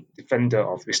as a defender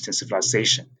of Western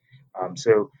civilization.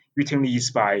 So Yu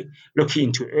Tingli, by looking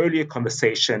into earlier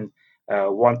conversation,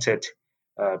 wanted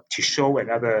to show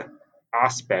another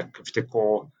aspect of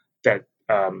Tagore that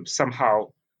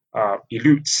somehow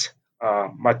eludes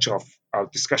much of our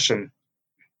discussion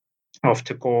of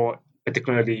Tagore,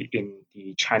 particularly in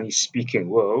the Chinese-speaking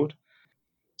world.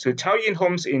 So Tao Yin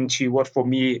homes into what for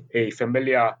me a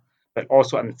familiar but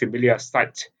also unfamiliar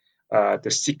site, the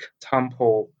Sikh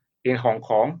temple in Hong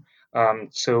Kong.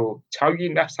 So Tao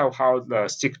Yin maps out how the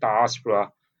Sikh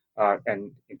diaspora,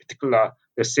 and in particular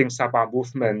the Singh Sabha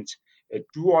movement,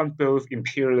 drew on both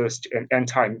imperialist and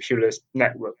anti-imperialist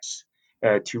networks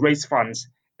to raise funds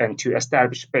and to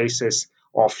establish bases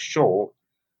offshore.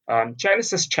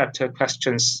 Genesis chapter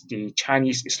questions the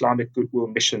Chinese Islamic Goodwill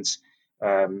Mission's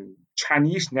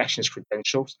Chinese nationalist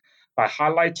credentials by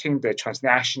highlighting the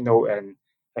transnational and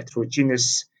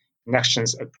heterogeneous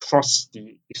connections across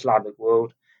the Islamic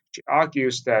world. She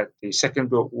argues that the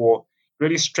Second World War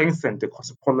really strengthened the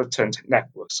cosmopolitan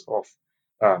networks of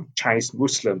Chinese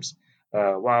Muslims,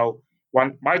 while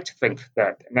one might think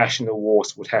that national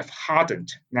wars would have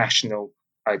hardened national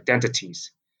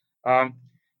identities.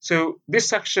 So this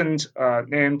section,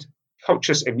 named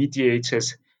Cultures and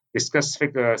Mediators, discuss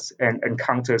figures and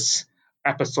encounters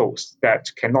episodes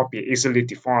that cannot be easily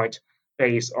defined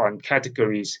based on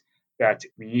categories that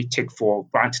we take for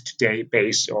granted today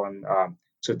based on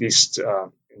these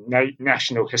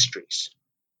national histories.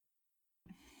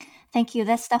 Thank you.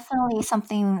 That's definitely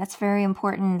something that's very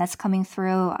important that's coming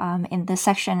through in this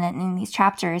section and in these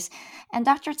chapters. And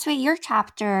Dr. Cui, your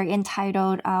chapter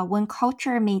entitled When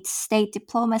Culture Meets State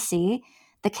Diplomacy,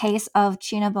 the case of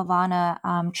Chinna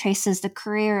Bhavana traces the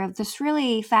career of this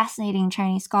really fascinating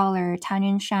Chinese scholar, Tan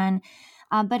Yunshan.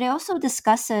 But it also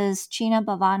discusses Chinna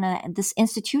Bhavana, this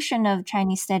institution of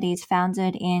Chinese studies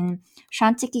founded in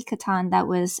Shantikiketan that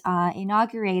was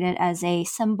inaugurated as a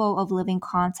symbol of living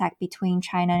contact between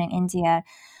China and India.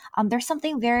 There's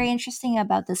something very interesting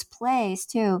about this place,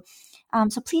 too.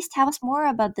 So please tell us more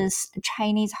about this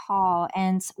Chinese hall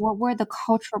and what were the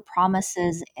cultural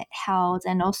promises it held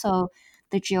and also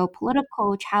the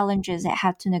geopolitical challenges it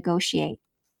had to negotiate.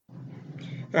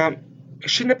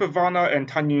 Chinna Bhavana and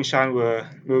Tan Yunshan were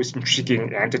most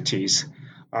intriguing entities.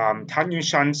 Tan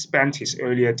Yunshan spent his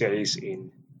earlier days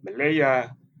in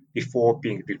Malaya before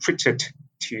being recruited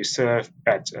to serve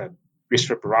at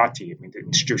Visvabharati, the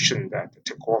institution that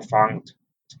Tagore founded.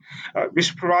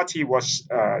 Visvabharati was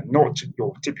not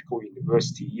your typical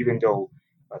university, even though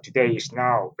today is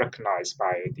now recognized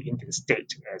by the Indian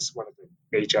state as one of the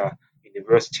major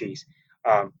universities.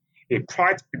 It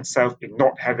prides itself in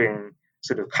not having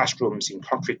sort of classrooms in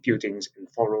concrete buildings and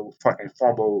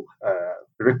formal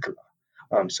curricula.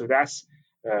 So that's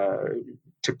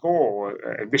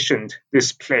Tagore envisioned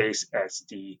this place as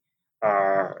the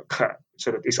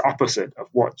sort of this opposite of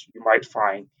what you might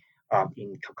find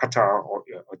in Calcutta or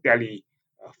Delhi,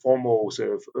 formal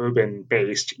sort of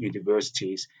urban-based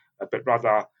universities, but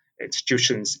rather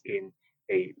institutions in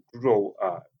a rural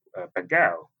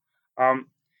Bengal.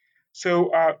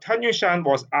 So Tan Yunshan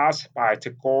was asked by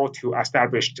Tagore to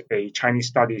establish a Chinese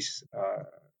studies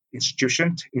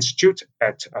institute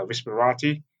at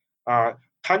Visvabharati.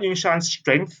 Tan Yunshan's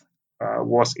strength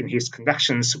was in his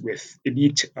connections with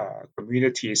elite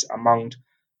communities among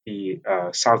the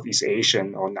Southeast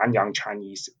Asian or Nanyang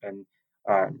Chinese and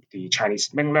the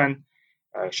Chinese mainland.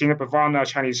 Shinabhavana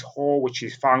Chinese Hall, which he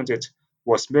founded,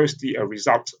 was mostly a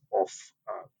result of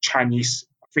Chinese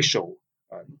official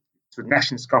to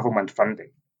nation's government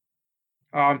funding.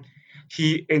 Um,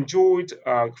 he enjoyed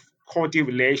cordial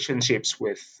relationships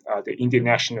with the Indian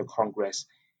National Congress,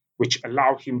 which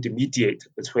allowed him to mediate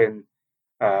between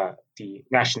the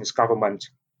nationalist government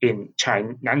in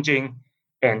China, Nanjing,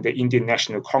 and the Indian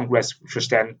National Congress, which was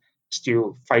then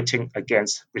still fighting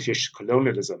against British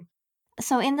colonialism.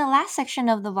 So, in the last section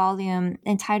of the volume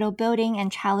entitled Building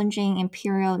and Challenging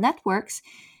Imperial Networks,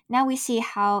 now we see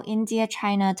how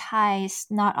India-China ties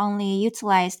not only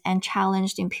utilized and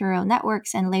challenged imperial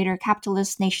networks and later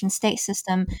capitalist nation-state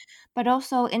system, but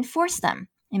also enforced them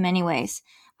in many ways.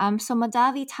 So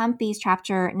Madhavi Tampi's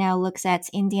chapter now looks at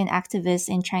Indian activists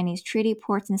in Chinese treaty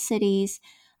ports and cities.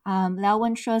 Liao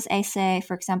Wenshuo's essay,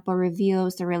 for example,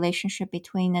 reveals the relationship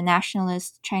between the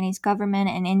nationalist Chinese government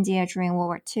and India during World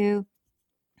War II.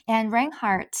 And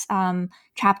Reinhardt's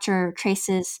chapter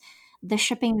traces the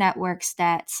shipping networks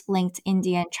that linked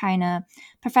India and China.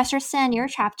 Professor Sen, your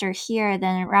chapter here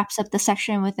then wraps up the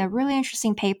section with a really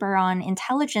interesting paper on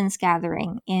intelligence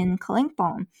gathering in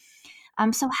Kalimpong.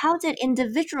 So how did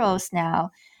individuals now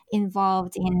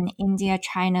involved in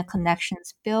India-China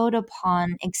connections build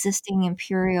upon existing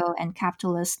imperial and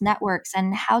capitalist networks,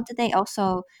 and how did they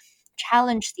also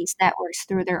challenge these networks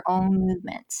through their own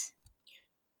movements?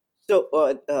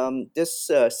 So this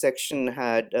section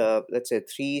had, let's say,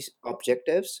 three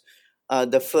objectives.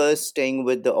 The first, staying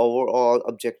with the overall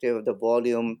objective of the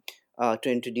volume,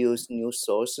 to introduce new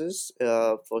sources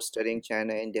for studying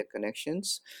China-India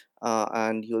connections.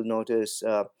 And you'll notice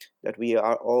that we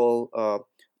are all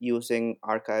using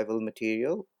archival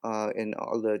material in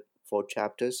all the 4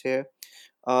 chapters here.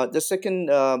 The second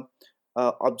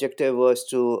objective was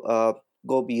to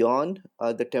go beyond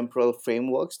the temporal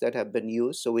frameworks that have been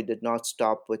used. So we did not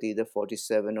stop with either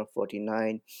 47 or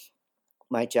 49.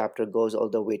 My chapter goes all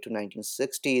the way to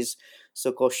 1960s.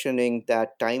 So questioning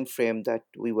that time frame that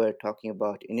we were talking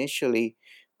about initially.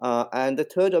 And the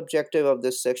third objective of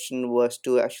this section was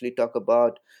to actually talk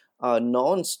about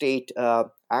non-state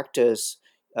actors,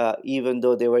 even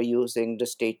though they were using the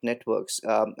state networks.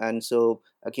 And so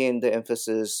again, the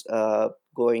emphasis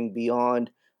going beyond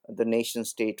the nation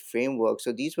state framework.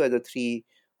 So these were the 3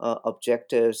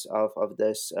 objectives of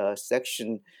this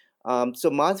section. So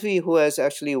Madhvi, who has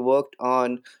actually worked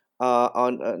on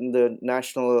the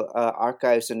National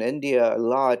Archives in India a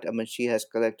lot, I mean, she has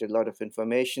collected a lot of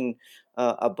information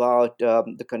about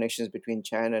the connections between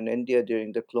China and India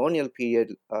during the colonial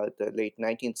period, the late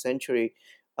 19th century.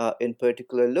 In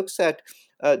particular, looks at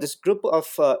this group of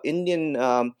Indian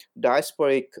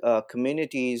diasporic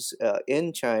communities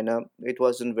in China. It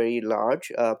wasn't very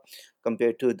large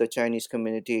compared to the Chinese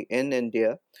community in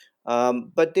India,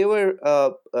 but they were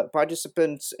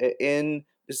participants in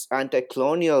this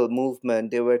anti-colonial movement.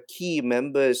 They were key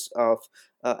members of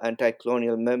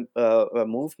anti-colonial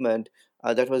movement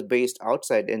that was based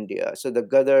outside India. So the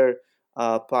Gadar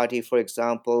party, for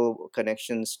example,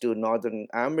 connections to Northern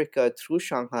America through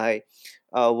Shanghai,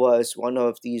 was one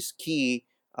of these key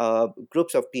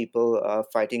groups of people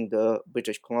fighting the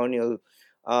British colonial.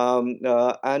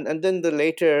 And then the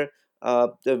later,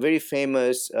 the very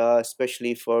famous,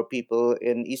 especially for people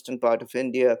in eastern part of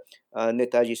India,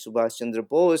 Netaji Subhash Chandra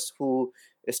Bose, who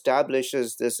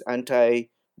establishes this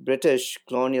anti-British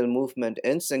colonial movement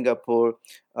in Singapore,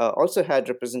 also had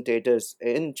representatives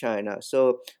in China.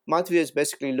 So Madhvi is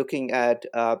basically looking at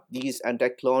these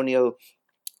anti-colonial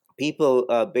people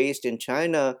based in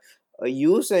China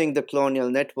using the colonial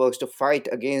networks to fight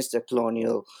against the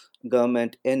colonial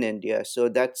government in India. So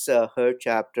that's her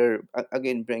chapter,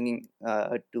 again bringing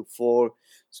to fore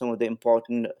some of the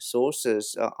important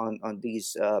sources on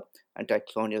these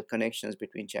anti-colonial connections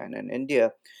between China and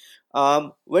India.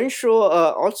 Wenshuo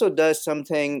also does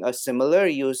something similar,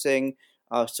 using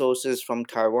sources from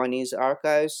Taiwanese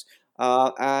archives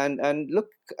and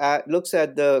looks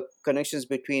at the connections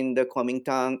between the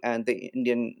Kuomintang and the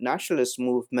Indian nationalist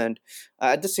movement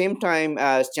at the same time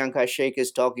as Chiang Kai-shek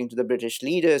is talking to the British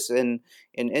leaders in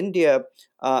India.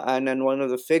 And then one of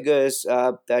the figures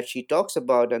that she talks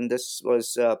about, and this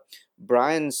was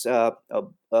Brian's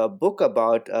book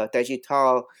about Teji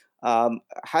Thao,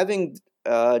 having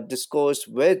discourse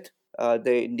with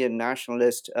the Indian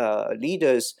nationalist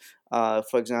leaders,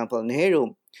 for example,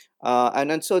 Nehru.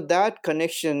 And so that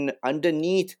connection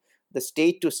underneath the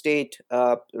state-to-state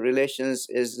relations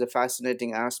is the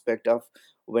fascinating aspect of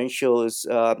Wenshuo's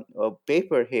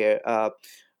paper here.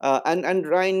 And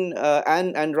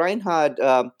Reinhard,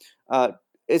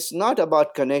 it's not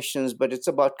about connections, but it's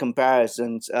about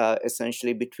comparisons,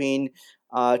 essentially between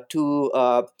two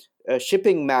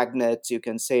shipping magnates, you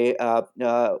can say,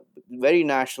 very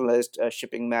nationalist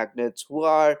shipping magnates who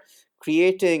are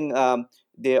creating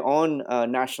their own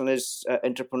nationalist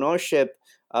entrepreneurship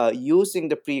using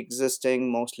the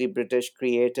pre-existing, mostly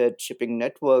British-created shipping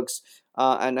networks,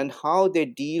 and how they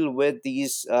deal with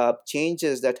these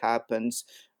changes that happens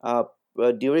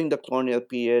during the colonial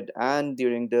period and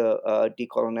during the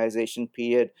decolonization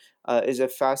period is a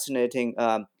fascinating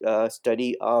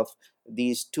study of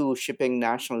these two shipping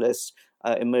nationalists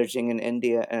emerging in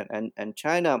India and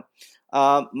China.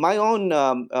 My own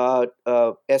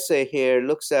essay here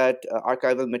looks at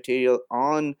archival material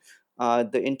on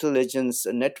the intelligence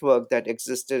network that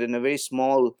existed in a very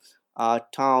small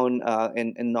town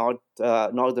in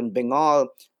northern Bengal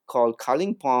called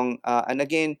Kalimpong. And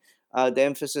again, the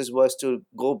emphasis was to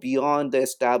go beyond the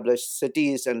established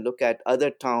cities and look at other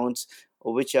towns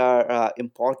which are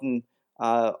important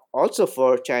also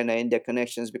for China-India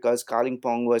connections, because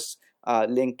Kalimpong was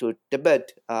linked to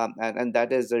Tibet, and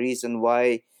that is the reason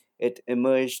why it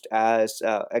emerged as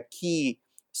a key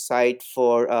site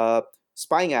for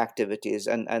spying activities,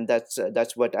 and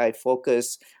that's what I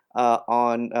focus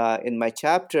on in my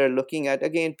chapter, looking at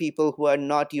again people who are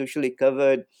not usually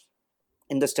covered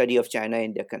in the study of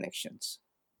China-India connections.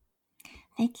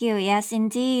 Thank you. Yes,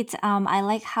 indeed. I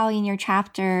like how in your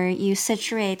chapter you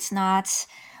situate not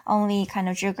only kind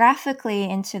of geographically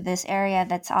into this area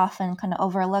that's often kind of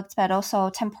overlooked, but also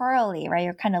temporally, right?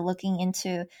 You're kind of looking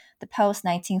into the post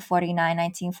 1949,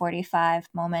 1945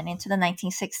 moment into the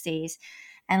 1960s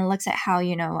and looks at how,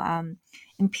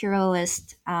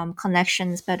 imperialist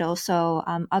connections, but also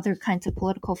other kinds of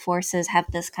political forces have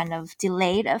this kind of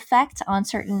delayed effect on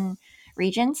certain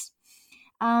regions.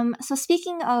 So,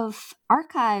 speaking of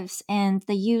archives and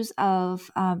the use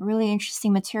of really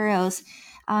interesting materials,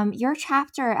 your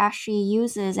chapter actually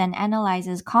uses and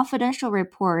analyzes confidential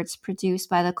reports produced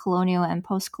by the colonial and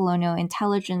post colonial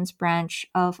intelligence branch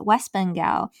of West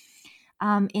Bengal.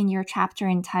 In your chapter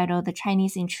entitled The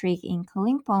Chinese Intrigue in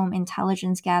Kalimpong,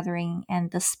 Intelligence Gathering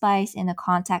and the Spies in the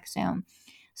Contact Zone.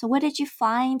 So, what did you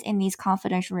find in these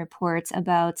confidential reports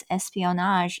about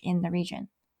espionage in the region?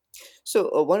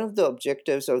 So, one of the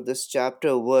objectives of this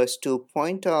chapter was to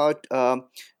point out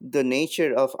the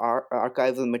nature of our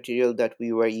archival material that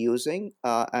we were using.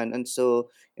 And so,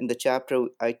 in the chapter,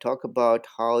 I talk about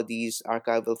how these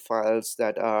archival files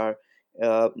that are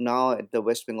now at the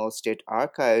West Bengal State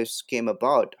Archives came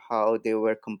about, how they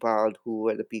were compiled, who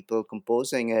were the people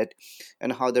composing it,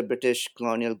 and how the British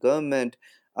colonial government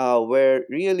were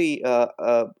really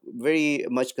very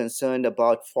much concerned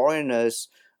about foreigners,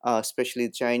 especially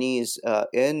Chinese,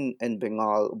 in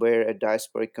Bengal, where a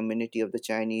diasporic community of the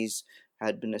Chinese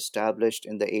had been established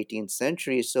in the 18th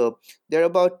century. So there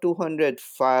are about 200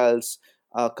 files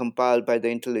compiled by the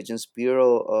Intelligence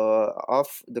Bureau of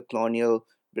the colonial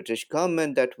British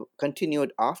government that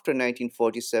continued after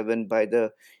 1947 by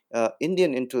the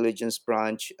Indian intelligence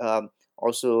branch,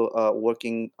 also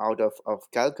working out of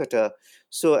Calcutta.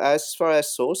 So, as far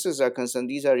as sources are concerned,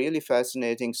 these are really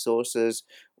fascinating sources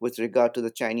with regard to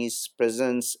the Chinese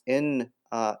presence in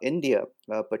India,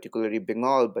 particularly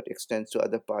Bengal, but extends to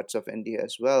other parts of India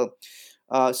as well.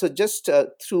 So, just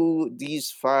through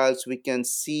these files, we can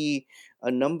see a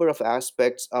number of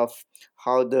aspects of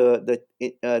how the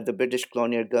British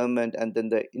colonial government and then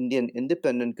the Indian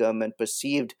independent government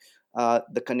perceived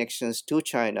the connections to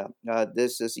China.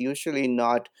 This is usually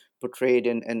not portrayed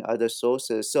in other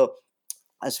sources. So,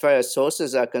 as far as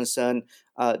sources are concerned,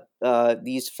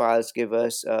 these files give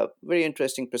us a very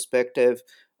interesting perspective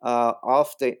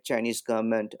of the Chinese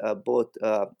government, both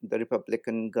the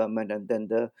Republican government and then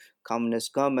the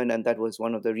Communist government. And that was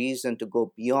one of the reasons to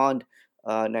go beyond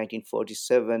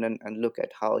 1947 and look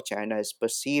at how China is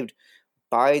perceived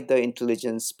by the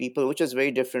intelligence people, which was very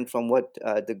different from what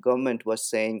the government was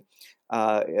saying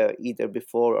either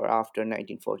before or after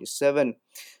 1947.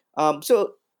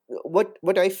 So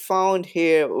what I found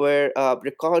here were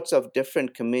records of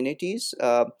different communities,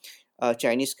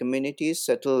 Chinese communities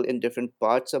settled in different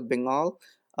parts of Bengal.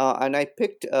 And I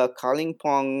picked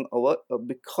Kalimpong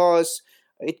because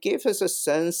it gave us a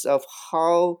sense of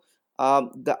how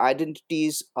the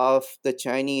identities of the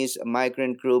Chinese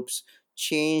migrant groups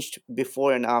changed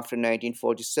before and after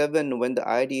 1947, when the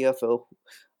idea of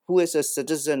who is a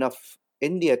citizen of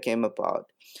India came about.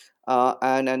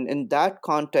 And in that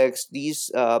context,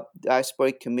 these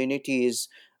diasporic communities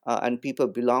and people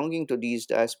belonging to these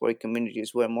diasporic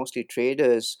communities who are mostly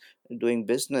traders doing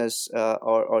business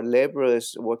or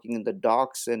laborers working in the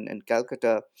docks in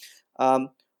Calcutta, um,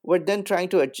 were then trying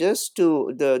to adjust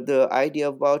to the idea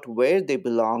about where they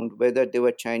belonged, whether they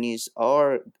were Chinese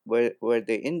or were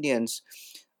they Indians.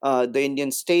 The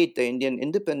Indian state, the Indian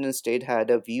independent state,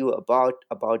 had a view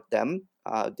about them.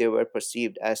 They were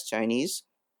perceived as Chinese,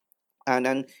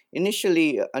 and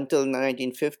initially until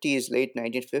 1950s, late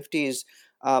 1950s,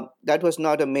 that was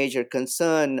not a major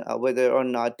concern, whether or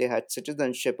not they had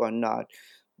citizenship or not.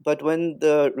 But when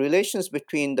the relations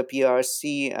between the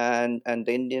PRC and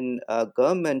the Indian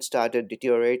government started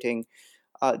deteriorating,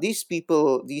 these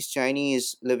people, these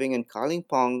Chinese living in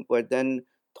Kalimpong, were then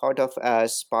thought of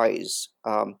as spies.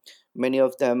 Many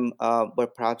of them were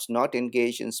perhaps not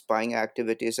engaged in spying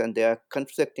activities, and there are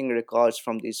conflicting records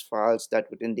from these files that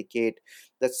would indicate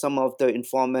that some of the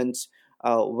informants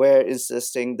were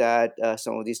insisting that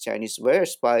some of these Chinese were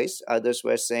spies. Others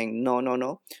were saying, no, no,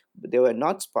 no, they were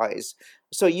not spies.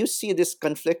 So you see these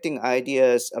conflicting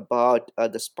ideas about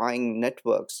the spying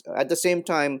networks. At the same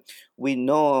time, we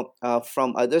know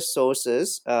from other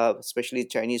sources, especially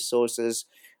Chinese sources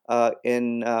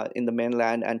in the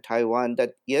mainland and Taiwan,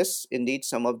 that yes, indeed,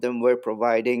 some of them were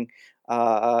providing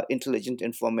intelligent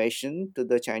information to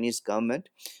the Chinese government.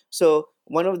 So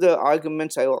one of the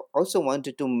arguments I also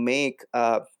wanted to make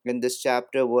in this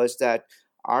chapter was that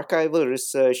archival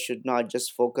research should not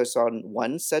just focus on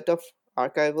one set of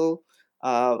archival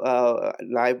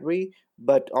library,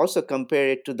 but also compare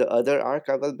it to the other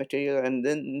archival material. And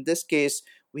then in this case,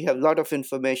 we have a lot of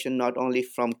information not only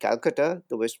from Calcutta,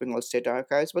 the West Bengal State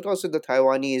Archives, but also the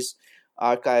Taiwanese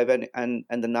archive and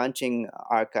the Nanjing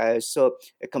archives. So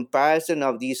a comparison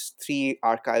of these three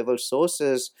archival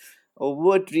sources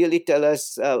would really tell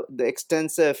us the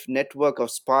extensive network of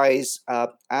spies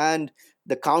and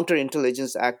the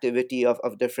counterintelligence activity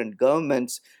of different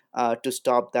governments to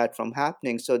stop that from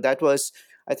happening. So that was,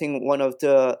 I think, one of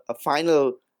the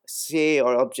final say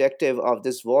or objective of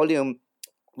this volume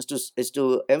is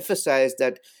to emphasize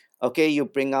that, okay, you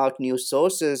bring out new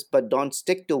sources, but don't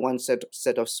stick to one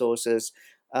set of sources.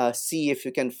 See if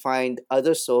you can find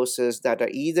other sources that are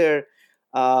either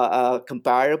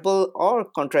comparable or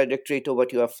contradictory to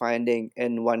what you are finding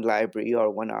in one library or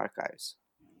one archives.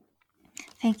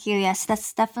 Thank you. Yes,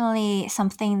 that's definitely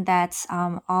something that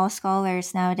all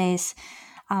scholars nowadays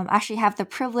actually have the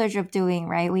privilege of doing,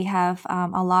 right? We have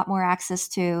a lot more access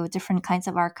to different kinds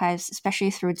of archives,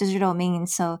 especially through digital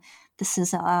means. So this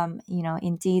is,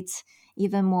 indeed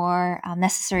even more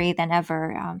necessary than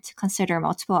ever to consider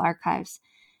multiple archives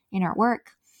in our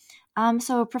work.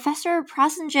 So Professor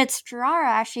Prasenjit Jurara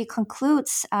actually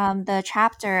concludes the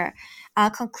chapter,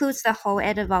 concludes the whole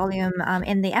edit volume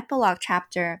in the epilogue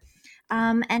chapter.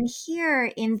 And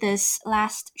here in this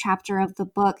last chapter of the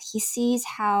book, he sees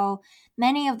how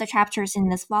many of the chapters in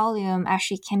this volume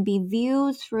actually can be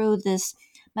viewed through this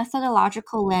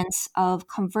methodological lens of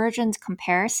convergent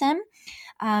comparison.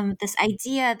 This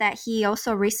idea that he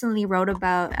also recently wrote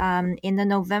about in the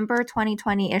November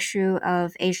 2020 issue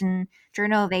of Asian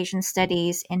Journal of Asian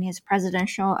Studies in his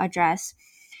presidential address.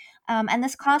 And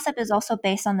this concept is also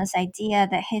based on this idea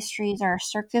that histories are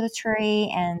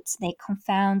circulatory and they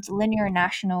confound linear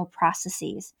national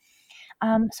processes.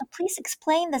 So please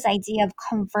explain this idea of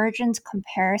convergent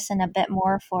comparison a bit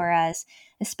more for us,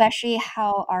 especially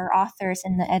how our authors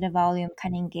in the edit volume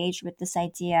can engage with this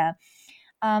idea.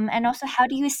 And also, how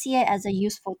do you see it as a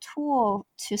useful tool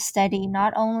to study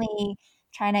not only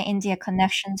China-India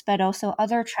connections, but also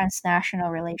other transnational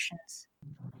relations?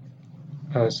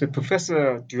 So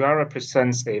Professor Jurara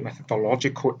presents a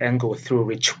methodological angle through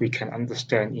which we can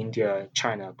understand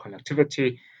India-China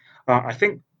connectivity. I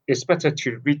think it's better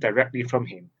to read directly from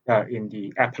him in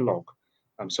the epilogue.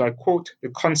 So I quote the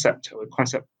concept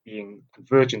being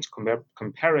convergent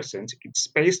comparisons. It's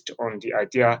based on the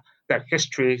idea that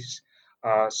histories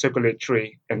are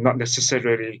circulatory and not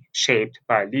necessarily shaped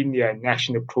by linear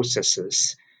national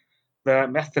processes. The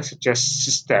method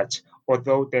suggests that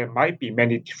although there might be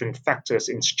many different factors,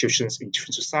 institutions in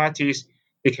different societies,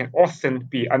 they can often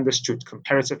be understood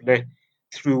comparatively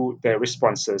through their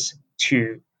responses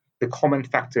to the common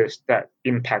factors that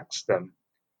impacts them.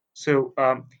 So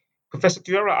Professor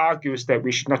Jurara argues that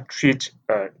we should not treat,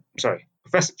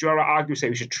 Professor Jurara argues that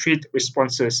we should treat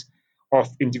responses of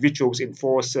individuals in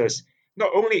forces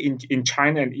not only in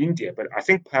China and India, but I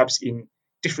think perhaps in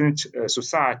different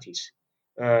societies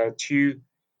to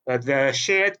the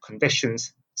shared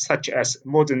conditions such as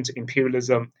modern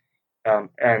imperialism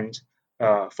and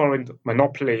foreign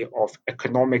monopoly of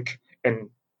economic and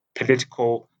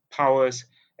political powers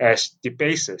as the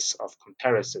basis of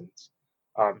comparisons.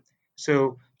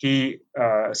 So he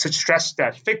stressed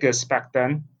that figures back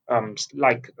then,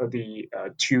 like the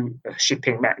two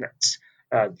shipping magnates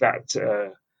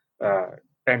that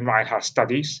Ben Reinhardt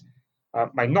studies,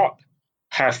 might not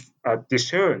have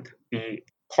discerned the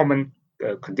common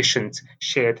conditions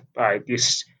shared by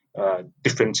these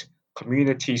different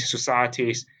communities,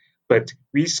 societies, but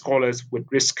we scholars would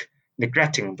risk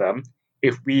neglecting them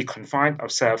if we confine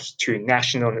ourselves to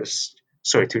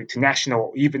to national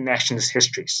or even nationalist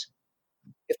histories.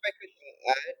 If I could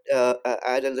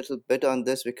add a little bit on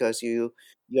this, because you're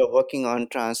working on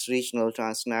trans-regional,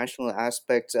 transnational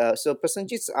aspects. So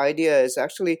Prasenjit's idea is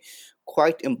actually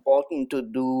quite important to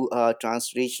do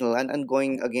trans-regional and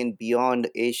going again beyond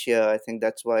Asia. I think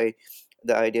that's why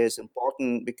the idea is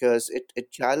important, because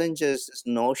it challenges this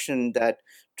notion that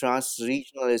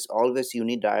trans-regional is always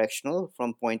unidirectional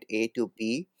from point A to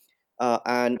B.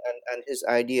 And his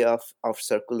idea of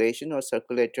circulation or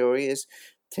circulatory is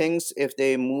things, if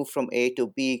they move from A to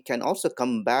B, can also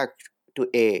come back to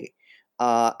A.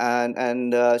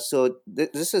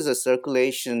 This is a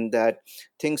circulation that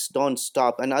things don't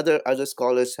stop. And other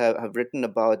scholars have written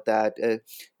about that.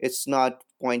 It's not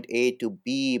point A to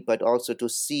B, but also to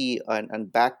C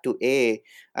and back to A.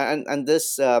 And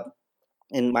this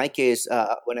in my case,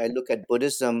 when I look at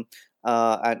Buddhism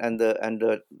and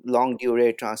the long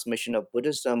durée transmission of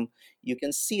Buddhism, you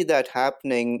can see that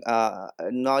happening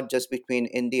not just between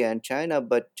India and China,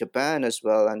 but Japan as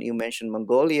well. And you mentioned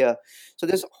Mongolia. So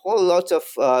there's a whole lot of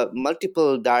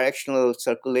multiple directional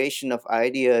circulation of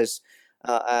ideas.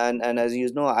 And as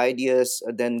you know, ideas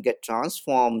then get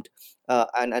transformed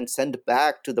and sent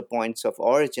back to the points of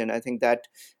origin. I think that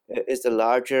is the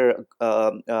larger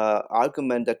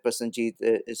argument that Prasenjit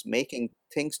is making.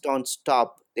 Things don't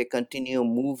stop; they continue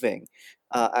moving,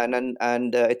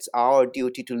 and it's our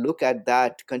duty to look at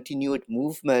that continued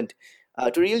movement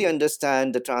to really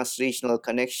understand the trans-regional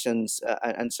connections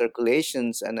and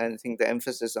circulations. And I think the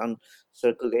emphasis on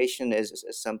circulation is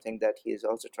something that he is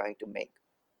also trying to make.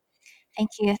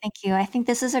 Thank you. Thank you. I think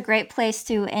this is a great place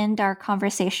to end our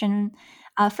conversation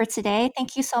for today.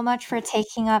 Thank you so much for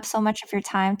taking up so much of your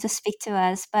time to speak to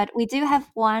us. But we do have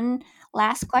one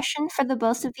last question for the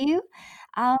both of you.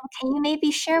 Can you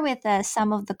maybe share with us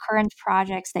some of the current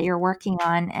projects that you're working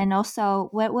on? And also,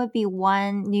 what would be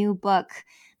one new book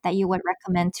that you would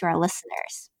recommend to our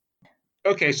listeners?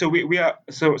 Okay, so we are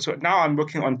so now I'm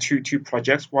working on two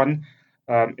projects. One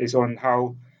is on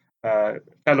how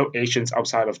fellow Asians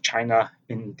outside of China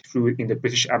in the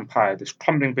British Empire, this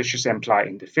crumbling British Empire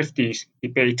in the 50s,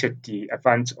 debated the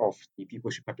advance of the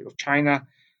People's Republic of China.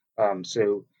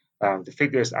 The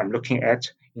figures I'm looking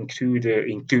at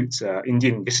includes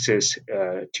Indian visitors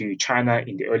to China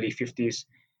in the early 50s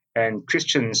and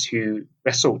Christians who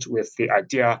wrestled with the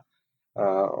idea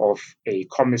of a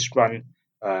communist-run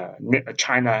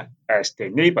China as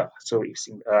their neighbor. So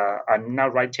I'm now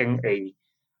writing a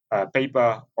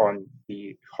paper on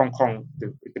the Hong Kong,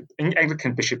 the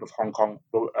Anglican Bishop of Hong Kong,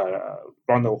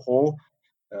 Ronald Hall,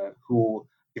 who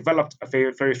developed a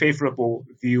very favorable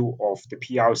view of the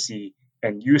PRC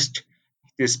and used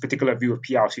this particular view of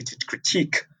PRC to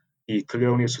critique the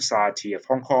colonial society of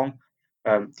Hong Kong.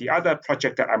 The other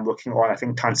project that I'm working on, I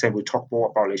think Tan Sen will talk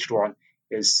more about later on,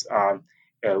 is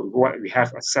we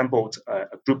have assembled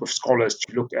a group of scholars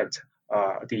to look at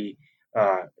the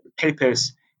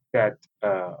papers that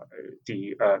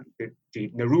the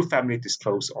Nehru family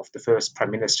disclosed of the first Prime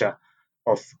Minister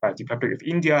of the Republic of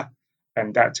India,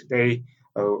 and that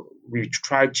we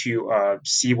try to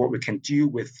see what we can do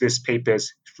with these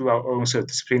papers through our own sort of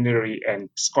disciplinary and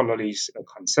scholarly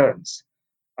concerns.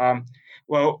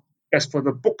 Well, as for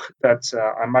the book that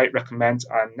I might recommend,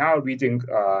 I'm now reading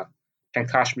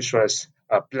Pankaj Mishra's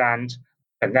Bland,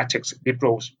 Fanatics,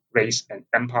 Liberals, Race and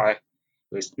Empire.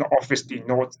 It's obviously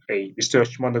not a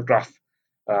research monograph,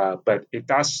 but it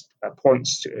does point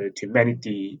to many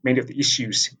of the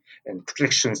issues and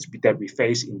predictions that we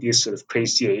face in this sort of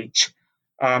crazy age,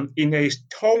 in a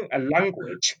tone and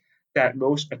language that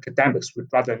most academics would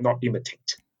rather not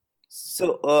imitate.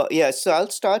 So so I'll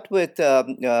start with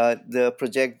the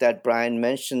project that Brian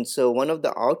mentioned. So one of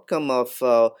the outcome of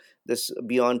this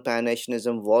Beyond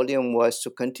Pan-Asianism volume was to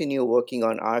continue working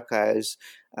on archives.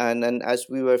 And then as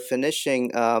we were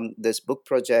finishing this book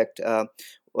project,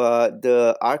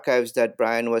 the archives that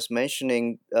Brian was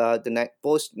mentioning, the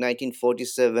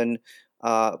post-1947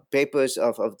 papers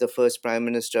of the first Prime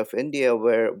Minister of India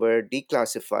were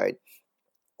declassified.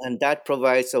 And that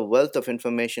provides a wealth of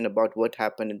information about what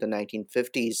happened in the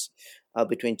 1950s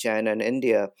between China and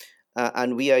India.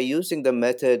 And we are using the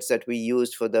methods that we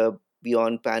used for the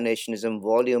Beyond Pan-Asianism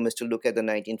volume is to look at the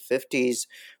 1950s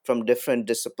from different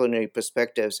disciplinary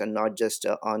perspectives and not just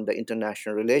on the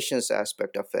international relations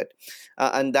aspect of it.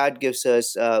 And that gives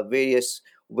us various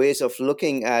ways of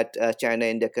looking at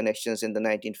China-India connections in the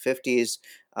 1950s,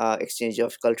 exchange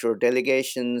of cultural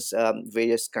delegations,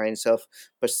 various kinds of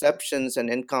perceptions and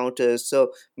encounters.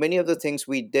 So many of the things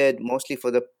we did, mostly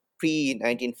for the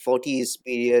pre-1940s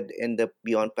period in the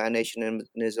Beyond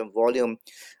Pan-Asianism volume,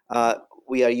 uh,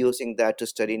 we are using that to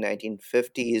study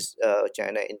 1950s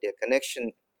China-India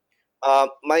connection.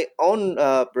 My own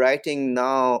writing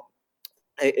now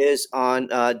is on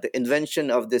the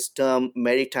invention of this term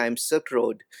maritime Silk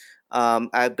Road.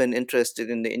 I've been interested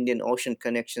in the Indian Ocean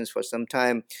connections for some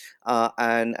time,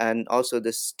 and also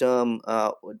this term,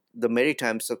 the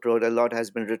maritime Silk Road. A lot has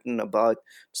been written about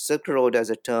Silk Road as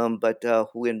a term, but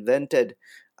who invented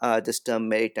this term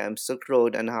maritime Silk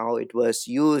Road and how it was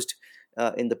used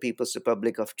in the People's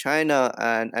Republic of China,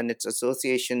 and its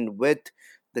association with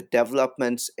the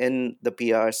developments in the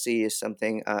PRC is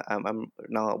something I'm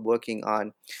now working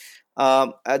on.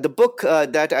 The book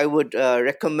that I would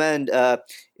recommend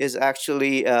is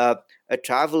actually a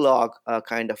travelogue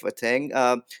kind of a thing,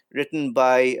 written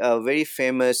by a very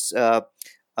famous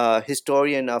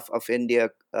historian of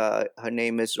India. Her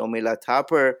name is Romila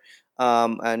Thapar.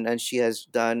 And she has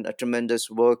done a tremendous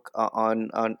work on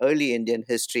early Indian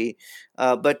history.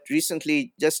 But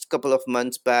recently, just a couple of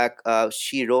months back,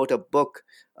 she wrote a book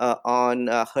on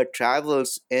her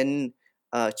travels in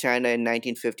China in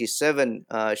 1957.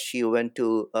 She went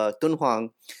to Dunhuang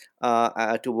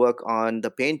to work on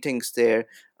the paintings there.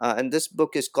 And this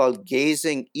book is called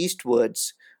Gazing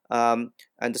Eastwards. And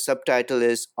the subtitle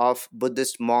is Of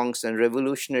Buddhist Monks and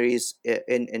Revolutionaries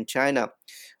in China.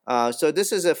 So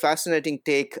this is a fascinating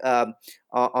take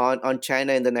on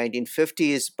China in the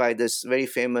 1950s by this very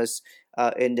famous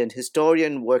Indian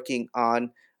historian working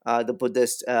on the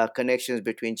Buddhist connections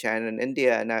between China and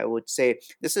India. And I would say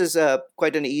this is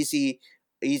quite an easy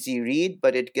read,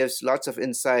 but it gives lots of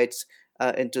insights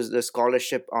into the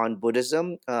scholarship on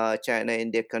Buddhism,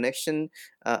 China-India connection,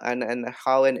 and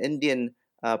how an Indian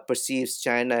perceives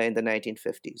China in the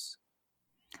 1950s.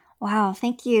 Wow,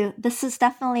 thank you. This is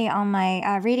definitely on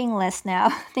my reading list now.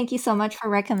 Thank you so much for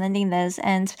recommending this.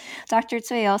 And Dr.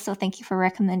 Tsui, also thank you for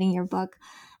recommending your book.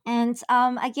 And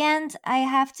again, I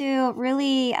have to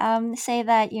really say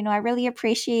that, I really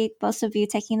appreciate both of you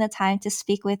taking the time to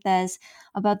speak with us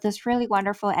about this really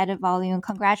wonderful edit volume.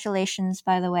 Congratulations,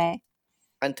 by the way.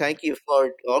 And thank you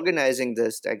for organizing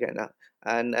this, Diana.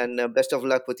 And best of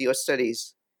luck with your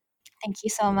studies. Thank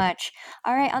you so much.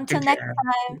 All right, until Take next care.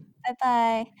 time. Bye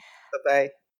bye. Bye bye.